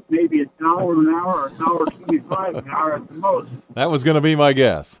about maybe $1 an hour or $1.25 an hour at the most. That was going to be my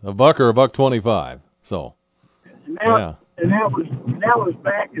guess. $1 or $1.25. So. And that was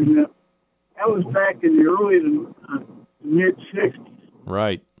back in the early to mid '60s.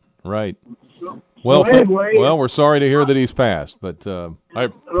 Right. So anyway, we're sorry to hear that he's passed, but I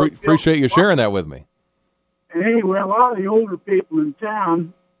appreciate you sharing that with me. And anyway, a lot of the older people in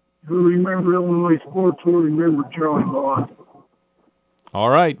town who remember Illinois sports will remember Charlie Bellotti. All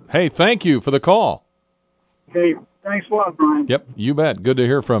right. Hey, thank you for the call. Okay. Thanks a lot, Brian. Yep, you bet. Good to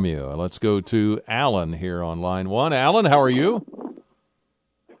hear from you. Let's go to Alan here on line one. Alan, how are you?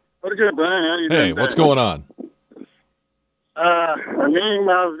 Pretty good, Brian. How you doing? Hey, what's going on? I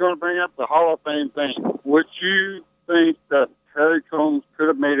was going to bring up the Hall of Fame thing. Would you think that Harry Combs could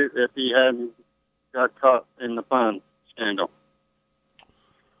have made it if he hadn't got caught in the fund scandal?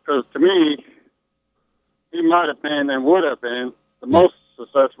 Because to me, he might have been and would have been the most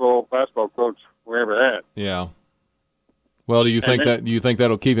successful basketball coach we ever had. Yeah. Well, do you think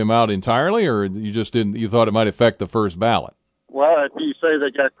that'll keep him out entirely, or you thought it might affect the first ballot? Well, if you say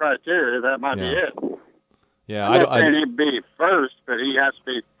they got criteria, that might be it. Yeah, I'm not saying he'd be first, but he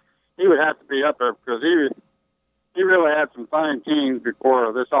would have to be up there because he really had some fine teams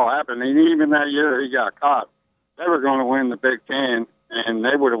before this all happened. And even that year he got caught, they were going to win the Big Ten, and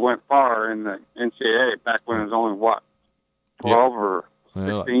they would have went far in the NCAA back when it was only 12 or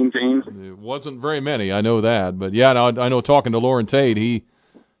 16 teams. It wasn't very many, I know that. But, yeah, I know talking to Loren Tate, he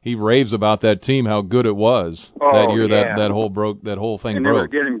raves about that team, how good it was that year. That whole thing broke. And they were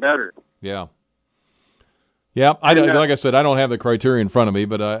getting better. Yeah. Yeah, like I said, I don't have the criteria in front of me,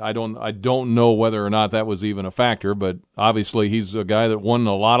 but I don't know whether or not that was even a factor. But obviously, he's a guy that won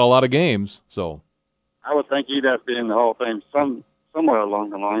a lot of games. So I would think he'd have to be in the Hall of Fame somewhere along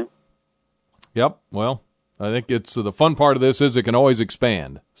the line. Yep. Well, I think it's the fun part of this is it can always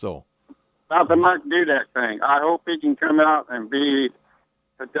expand. So Not that Mike do that thing. I hope he can come out and be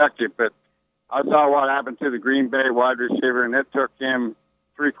productive. But I saw what happened to the Green Bay wide receiver, and it took him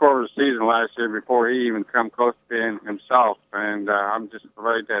 3/4 of the season last year before he even come close to being himself. And I'm just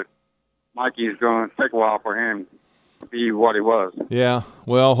afraid that Mikey's going to take a while for him to be what he was. Yeah,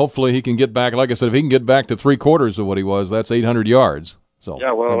 well, hopefully he can get back. Like I said, if he can get back to 3/4 of what he was, that's 800 yards. So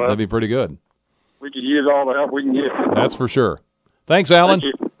yeah, well, that'd be pretty good. We could use all the help we can get. That's for sure. Thanks, Alan.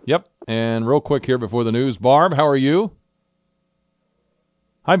 Thank you. Yep. And real quick here before the news, Barb, how are you?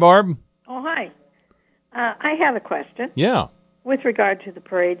 Hi, Barb. Oh, hi. I have a question. Yeah. With regard to the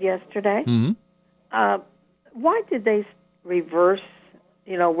parade yesterday, why did they reverse,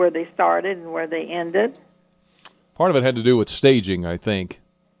 where they started and where they ended? Part of it had to do with staging, I think.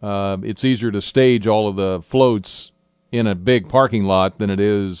 It's easier to stage all of the floats in a big parking lot than it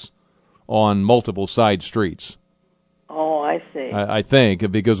is on multiple side streets. Oh, I see. I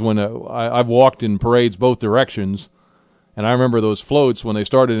think, because when I've walked in parades both directions, and I remember those floats, when they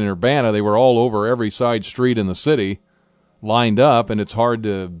started in Urbana, they were all over every side street in the city, lined up, and it's hard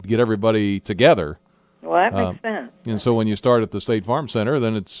to get everybody together. Well, that makes sense. And so when you start at the State Farm Center,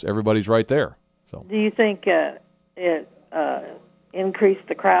 then everybody's right there. So do you think it increased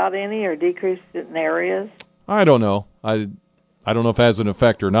the crowd any or decreased it in areas? I don't know. I don't know if it has an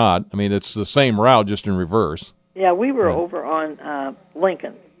effect or not. I mean, it's the same route, just in reverse. Yeah, we were over on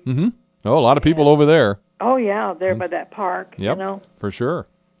Lincoln. Mm-hmm. Oh, a lot of people over there. Oh, yeah, there by that park, Yep, for sure.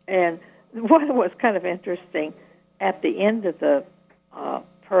 And what was kind of interesting, at the end of the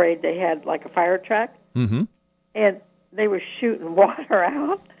parade, they had like a fire truck, and they were shooting water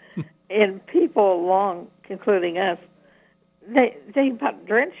out, and people along, including us, they about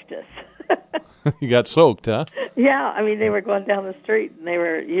drenched us. You got soaked, huh? Yeah, I mean, they were going down the street, and they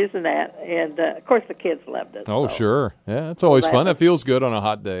were using that, and, of course, the kids loved it. Oh, so. Sure. Yeah, it's always fun. It feels good on a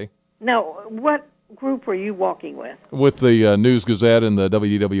hot day. Now, what group were you walking with? With the News Gazette and the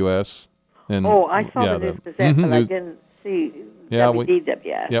WDWS. And, I saw the News Gazette, but I didn't see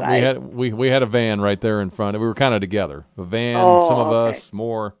WDWS. Yeah, we had a van right there in front. We were kind of together. A van, some of us,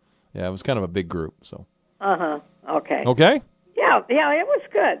 more. Yeah, it was kind of a big group. So. Okay. Okay. Yeah, it was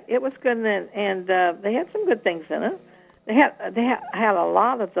good. It was good, and they had some good things in it. They had a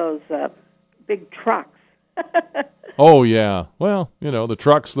lot of those big trucks. Oh yeah. Well, the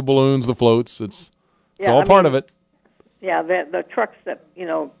trucks, the balloons, the floats. It's all part of it. Yeah, the trucks that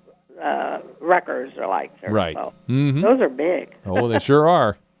wreckers are like. Right. So. Mm-hmm. Those are big. Oh, they sure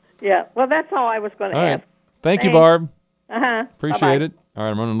are. Yeah. Well, that's all I was going to ask. Right. Thank you, Barb. Appreciate Bye-bye. it. All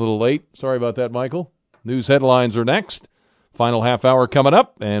right, I'm running a little late. Sorry about that, Michael. News headlines are next. Final half hour coming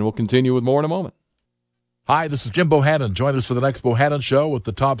up, and we'll continue with more in a moment. Hi, this is Jim Bohannon. Join us for the next Bohannon Show with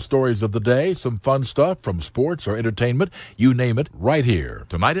the top stories of the day, some fun stuff from sports or entertainment, you name it, right here.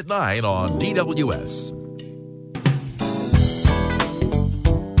 Tonight at 9 on DWS.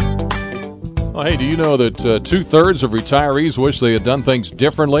 Well, hey, do you know that 2/3 of retirees wish they had done things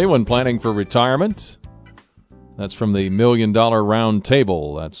differently when planning for retirement? That's from the $1 Million Round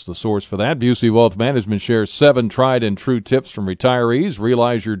Table. That's the source for that. Busey Wealth Management shares 7 tried and true tips from retirees.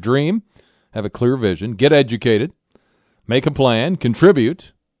 Realize your dream. Have a clear vision. Get educated. Make a plan.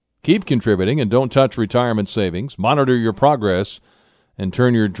 Contribute. Keep contributing, and don't touch retirement savings. Monitor your progress and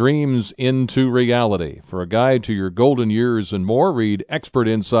turn your dreams into reality. For a guide to your golden years and more, read expert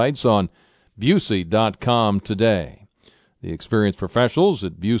insights on Busey.com today. The experienced professionals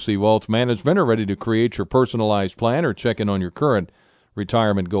at Busey Wealth Management are ready to create your personalized plan or check in on your current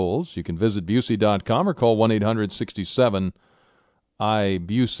retirement goals. You can visit Busey.com or call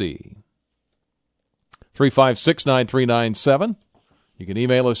 1-800-67-I-BUSEY. 356-9397. You can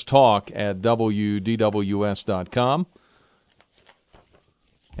email us talk@WDWS.com.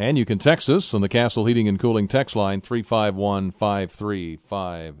 And you can text us on the Castle Heating and Cooling text line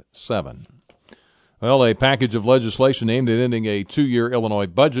 351-5357. Well, a package of legislation aimed at ending a 2-year Illinois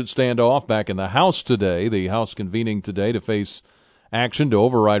budget standoff back in the House today. The House convening today to face action to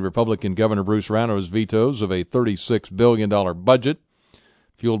override Republican Governor Bruce Rauner's vetoes of a $36 billion budget,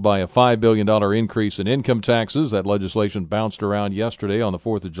 fueled by a $5 billion increase in income taxes. That legislation bounced around yesterday on the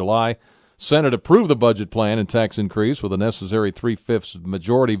 4th of July. Senate approved the budget plan and tax increase with a necessary 3/5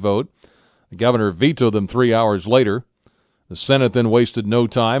 majority vote. The governor vetoed them 3 hours later. The Senate then wasted no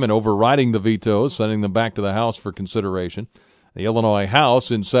time in overriding the vetoes, sending them back to the House for consideration. The Illinois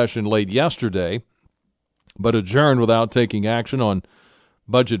House, in session late yesterday, but adjourned without taking action on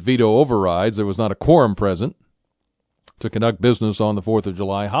budget veto overrides. There was not a quorum present to conduct business on the 4th of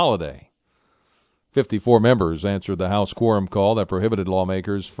July holiday. 54 members answered the House quorum call that prohibited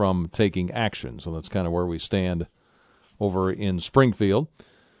lawmakers from taking action. So that's kind of where we stand over in Springfield.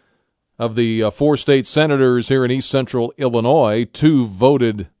 Of the 4 state senators here in East Central Illinois, 2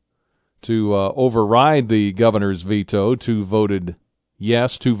 voted to override the governor's veto. 2 voted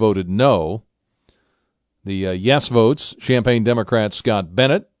yes, 2 voted no. The yes votes, Champaign Democrat Scott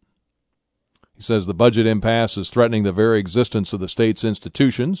Bennett. He says the budget impasse is threatening the very existence of the state's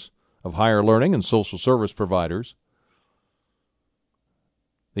institutions of higher learning and social service providers.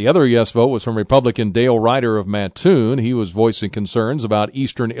 The other yes vote was from Republican Dale Ryder of Mattoon. He was voicing concerns about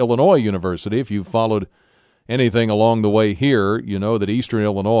Eastern Illinois University. If you've followed anything along the way here, you know that Eastern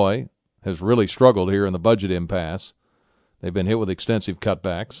Illinois has really struggled here in the budget impasse. They've been hit with extensive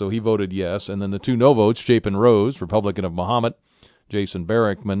cutbacks, so he voted yes. And then the 2 no votes, Chapin Rose, Republican of Mahomet, Jason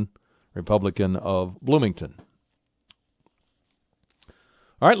Barrickman, Republican of Bloomington.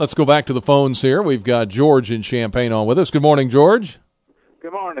 All right, let's go back to the phones here. We've got George in Champaign on with us. Good morning, George.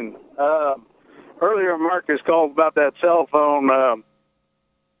 Good morning. Earlier, Marcus called about that cell phone.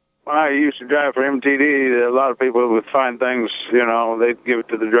 When I used to drive for MTD, a lot of people would find things, they'd give it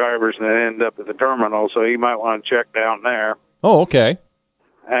to the drivers and they'd end up at the terminal, so you might want to check down there. Oh, okay.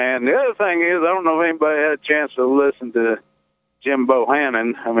 And the other thing is, I don't know if anybody had a chance to listen to Jim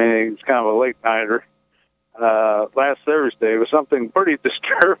Bohannon. I mean, he's kind of a late-nighter. Last Thursday, was something pretty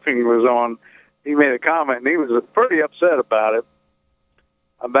disturbing was on. He made a comment, and he was pretty upset about it,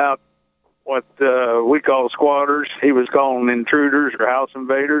 about what we call squatters. He was calling intruders or house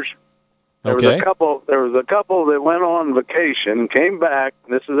invaders. There was a couple that went on vacation, came back.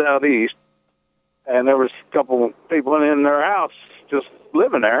 This is out east, and there was a couple people in their house just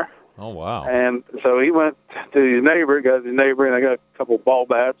living there. Oh wow! And so he went to his neighbor, got his neighbor, and they got a couple ball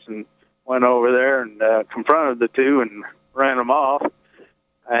bats and went over there and confronted the 2 and ran them off.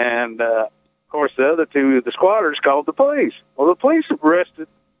 And of course, the other 2, the squatters, called the police. Well, the police arrested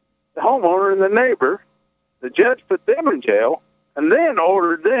the homeowner and the neighbor. The judge put them in jail and then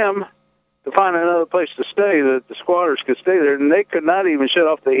ordered them to find another place to stay that the squatters could stay there, and they could not even shut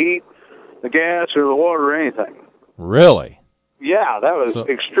off the heat, the gas, or the water or anything. Really? Yeah, that was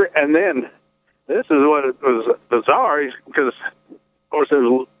extreme. And then this is what it was bizarre, because, of course, there's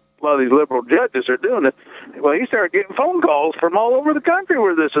a lot of these liberal judges are doing it. Well, he started getting phone calls from all over the country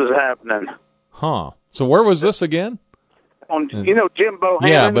where this is happening. Huh. So where was this again? On, Jim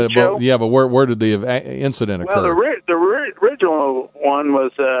Bohannon show? But where did the incident occur? Well, the original one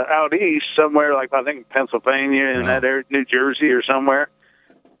was out east, somewhere like, I think, Pennsylvania and that area, New Jersey or somewhere.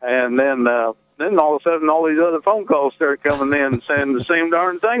 And then all of a sudden, all these other phone calls started coming in saying the same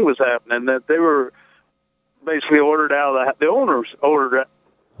darn thing was happening, that they were basically ordered out of the owners ordered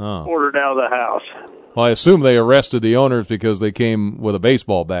out of the house. Well, I assume they arrested the owners because they came with a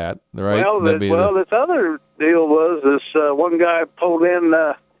baseball bat, right? This other deal was this one guy pulled in,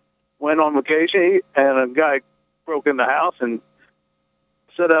 went on vacation, and a guy broke in the house and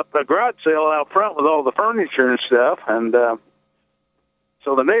set up a garage sale out front with all the furniture and stuff. And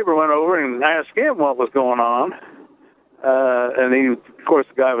so the neighbor went over and asked him what was going on. And he, of course,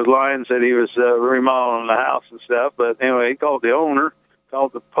 the guy was lying, said he was remodeling the house and stuff. But anyway, he called the owner,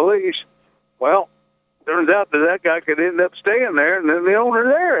 called the police. Well, turns out that guy could end up staying there, and then the owner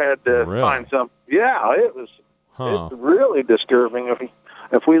there had to find something. Yeah, it was it's really disturbing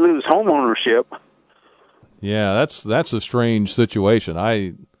if we lose home ownership. Yeah, that's a strange situation.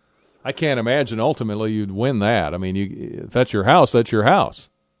 I can't imagine ultimately you'd win that. I mean, if that's your house, that's your house.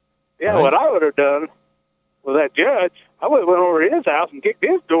 Yeah, right? What I would have done with that judge, I would have went over to his house and kicked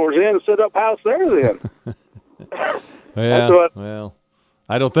his doors in and set up house there then. Well,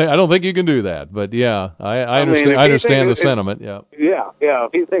 I don't think you can do that, but yeah, I understand. I understand the sentiment. Yeah. Yeah.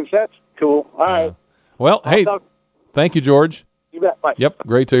 If he thinks that's cool, all right. Well, hey, thank you, George. You bet. Bye. Yep,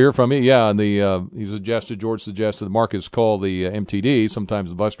 great to hear from you. Yeah, and George suggested Marcus call the MTD.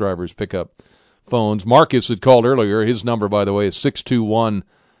 Sometimes the bus drivers pick up phones. Marcus had called earlier. His number, by the way, is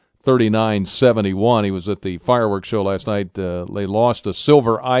 621-3971. He was at the fireworks show last night. They lost a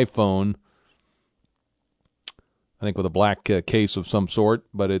silver iPhone, I think with a black case of some sort,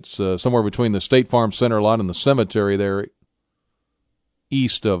 but it's somewhere between the State Farm Center lot and the cemetery there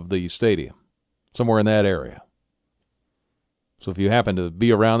east of the stadium, somewhere in that area. So if you happen to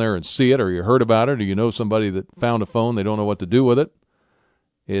be around there and see it, or you heard about it, or you know somebody that found a phone, they don't know what to do with it,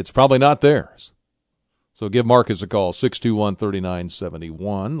 it's probably not theirs. So give Marcus a call,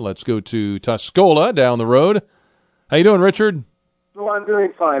 621-3971. Let's go to Tuscola down the road. How you doing, Richard? So I'm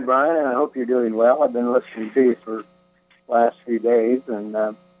doing fine, Brian, and I hope you're doing well. I've been listening to you for the last few days, and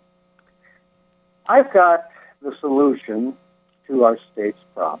I've got the solution to our state's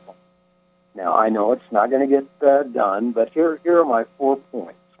problem. Now, I know it's not going to get done, but here are my 4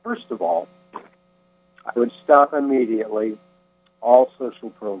 points. First of all, I would stop immediately all social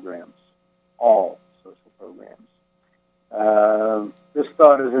programs. All social programs. This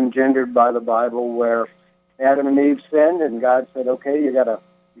thought is engendered by the Bible, where Adam and Eve sinned, and God said, "Okay, you got to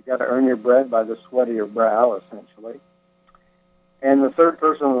earn your bread by the sweat of your brow," essentially. And the third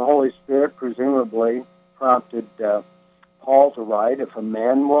person of the Holy Spirit presumably prompted Paul to write, "If a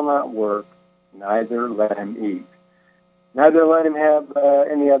man will not work, neither let him eat. Neither let him have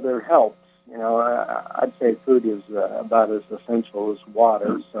any other helps." You know, I'd say food is about as essential as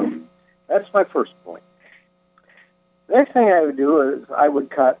water. So that's my first point. The next thing I would do is I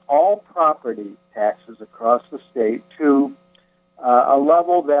would cut all property taxes across the state to a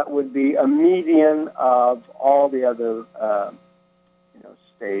level that would be a median of all the other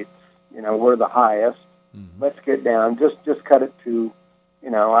states. You know, we're the highest. Mm-hmm. Let's get down. Just cut it to,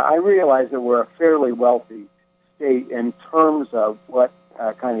 I realize that we're a fairly wealthy state in terms of what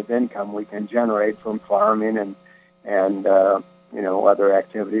kind of income we can generate from farming and other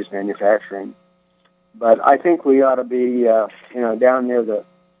activities, manufacturing. But I think we ought to be, down near the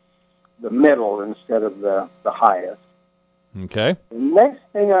middle instead of the highest. Okay. The next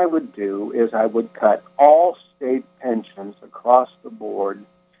thing I would do is I would cut all state pensions across the board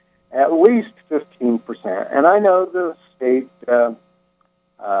at least 15%. And I know the state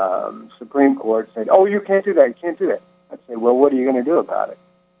Supreme Court said, "Oh, you can't do that. You can't do that." I'd say, "Well, what are you going to do about it?"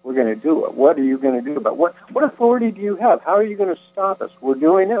 We're going to do it. What are you going to do about it? What authority do you have? How are you going to stop us? We're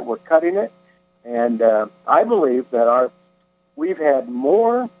doing it. We're cutting it. And I believe that we've had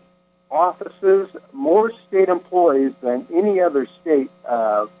more offices, more state employees than any other state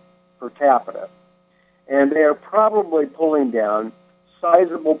per capita. And they are probably pulling down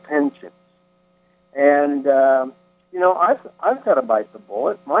sizable pensions. And, I've got to bite the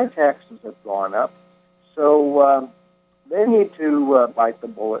bullet. My taxes have gone up. So they need to bite the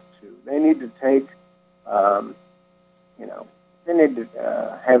bullet, too. They need to take, they need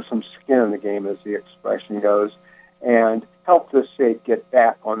to have some skin in the game, as the expression goes, and help the state get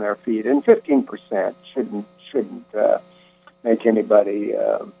back on their feet. And 15% shouldn't make anybody,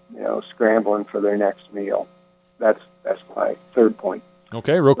 scrambling for their next meal. That's my third point.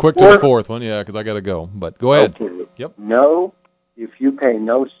 Okay, real quick to the fourth one, because I got to go. But go ahead. Okay. Yep. No, if you pay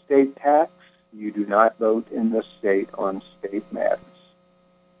no state tax, you do not vote in the state on state matters.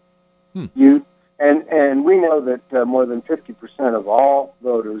 And we know that more than 50% of all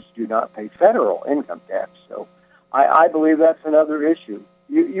voters do not pay federal income tax. So I believe that's another issue.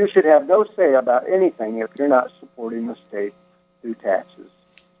 You should have no say about anything if you're not supporting the state through taxes.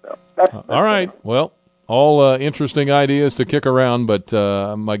 So that's all right. Well, all interesting ideas to kick around, but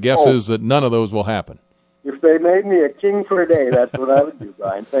my guess is that none of those will happen. If they made me a king for a day, that's what I would do,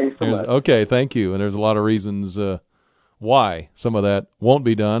 Brian. Thanks so much. Okay, thank you. And there's a lot of reasons why some of that won't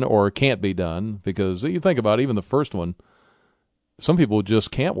be done or can't be done, because you think about even the first one, some people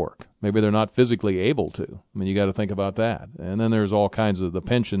just can't work. Maybe they're not physically able to. I mean, you got to think about that. And then there's all kinds of the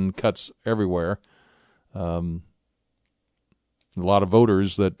pension cuts everywhere. A lot of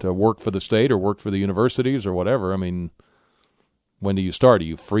voters that work for the state or work for the universities or whatever. I mean, when do you start? Do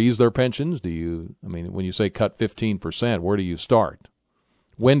you freeze their pensions? When you say cut 15%, where do you start?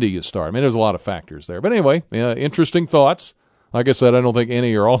 When do you start? I mean, there's a lot of factors there. But anyway, interesting thoughts. Like I said, I don't think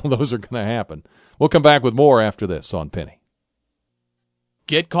any or all of those are going to happen. We'll come back with more after this on Penny.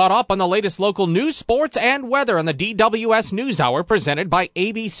 Get caught up on the latest local news, sports, and weather on the DWS News Hour presented by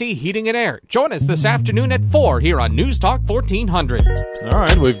ABC Heating and Air. Join us this afternoon at 4 here on News Talk 1400. All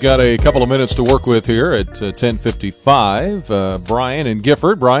right, we've got a couple of minutes to work with here at 10:55. Brian in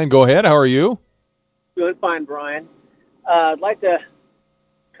Gifford. Brian, go ahead. How are you? Doing fine, Brian. I'd like to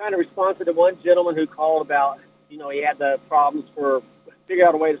kind of respond to the one gentleman who called about, he had the problems figure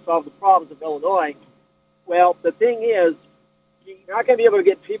out a way to solve the problems of Illinois. Well, the thing is, you're not going to be able to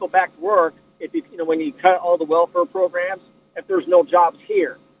get people back to work if when you cut all the welfare programs, if there's no jobs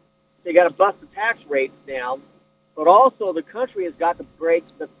here. So you got to bust the tax rates down, but also the country has got to break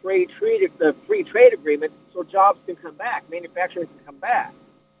the free trade agreement so jobs can come back, manufacturing can come back.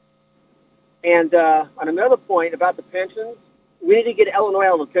 And on another point about the pensions, we need to get Illinois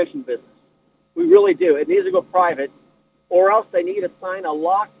out of the pension business. We really do. It needs to go private, or else they need to sign a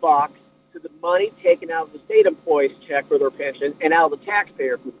lockbox to the money taken out of the state employees' check for their pension and out of the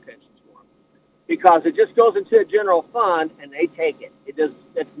taxpayer for the pensions for them. Because it just goes into a general fund and they take it. It's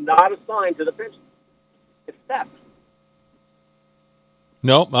not assigned to the pension. It's theft.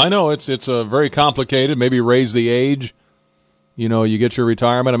 No, I know it's very complicated. Maybe raise the age. You get your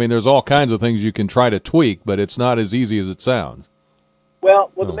retirement. I mean, there's all kinds of things you can try to tweak, but it's not as easy as it sounds.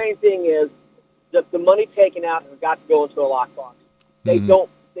 Well, the main thing is that the money taken out has got to go into a lockbox. They don't.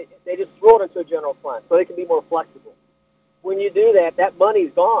 They just throw it into a general fund so they can be more flexible. When you do that, that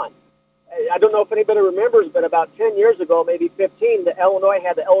money's gone. I don't know if anybody remembers, but about 10 years ago, maybe 15, Illinois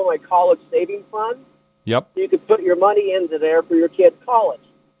had the Illinois College Savings Fund. Yep. So you could put your money into there for your kid's college.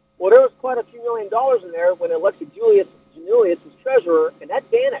 Well, there was quite a few $1 million in there when Alexis Julius was treasurer, and that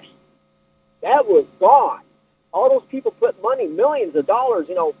vanished. That was gone. All those people put money, millions of dollars,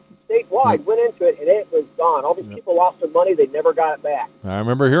 statewide, went into it, and it was gone. All these people lost their money. They never got it back. I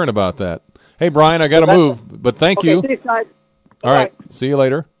remember hearing about that. Hey, Brian, I got to move, but thank you. See you guys. All right. See you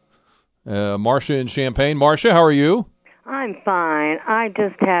later. Marcia in Champaign. Marcia, how are you? I'm fine. I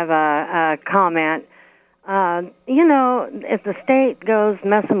just have a comment. If the state goes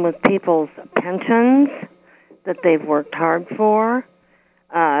messing with people's pensions that they've worked hard for,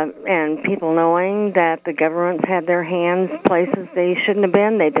 and people knowing that the government's had their hands places they shouldn't have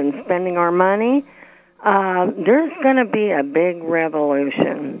been, they've been spending our money, there's going to be a big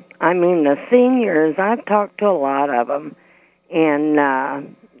revolution. I mean, the seniors, I've talked to a lot of them, and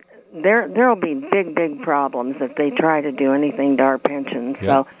there'll be big problems if they try to do anything to our pensions.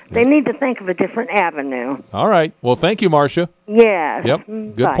 So they need to think of a different avenue. All right. Well, thank you, Marcia. Yes. Yep.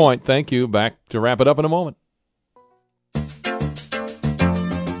 Good Bye. point. Thank you. Back to wrap it up in a moment.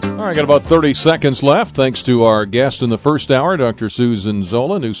 All right, got about 30 seconds left. Thanks to our guest in the first hour, Dr. Susan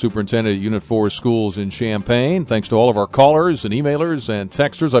Zola, new superintendent at Unit 4 Schools in Champaign. Thanks to all of our callers and emailers and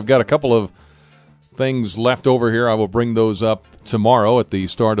texters. I've got a couple of things left over here. I will bring those up tomorrow at the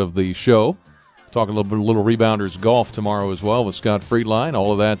start of the show. Talk a little Rebounders golf tomorrow as well with Scott Friedline.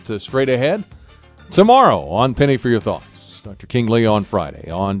 All of that straight ahead tomorrow on Penny for Your Thoughts. Dr. Kingley on Friday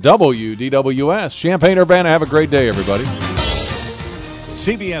on WDWS. Champaign-Urbana. Have a great day, everybody.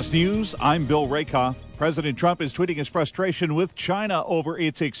 CBS News, I'm Bill Rakoff. President Trump is tweeting his frustration with China over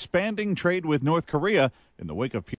its expanding trade with North Korea in the wake of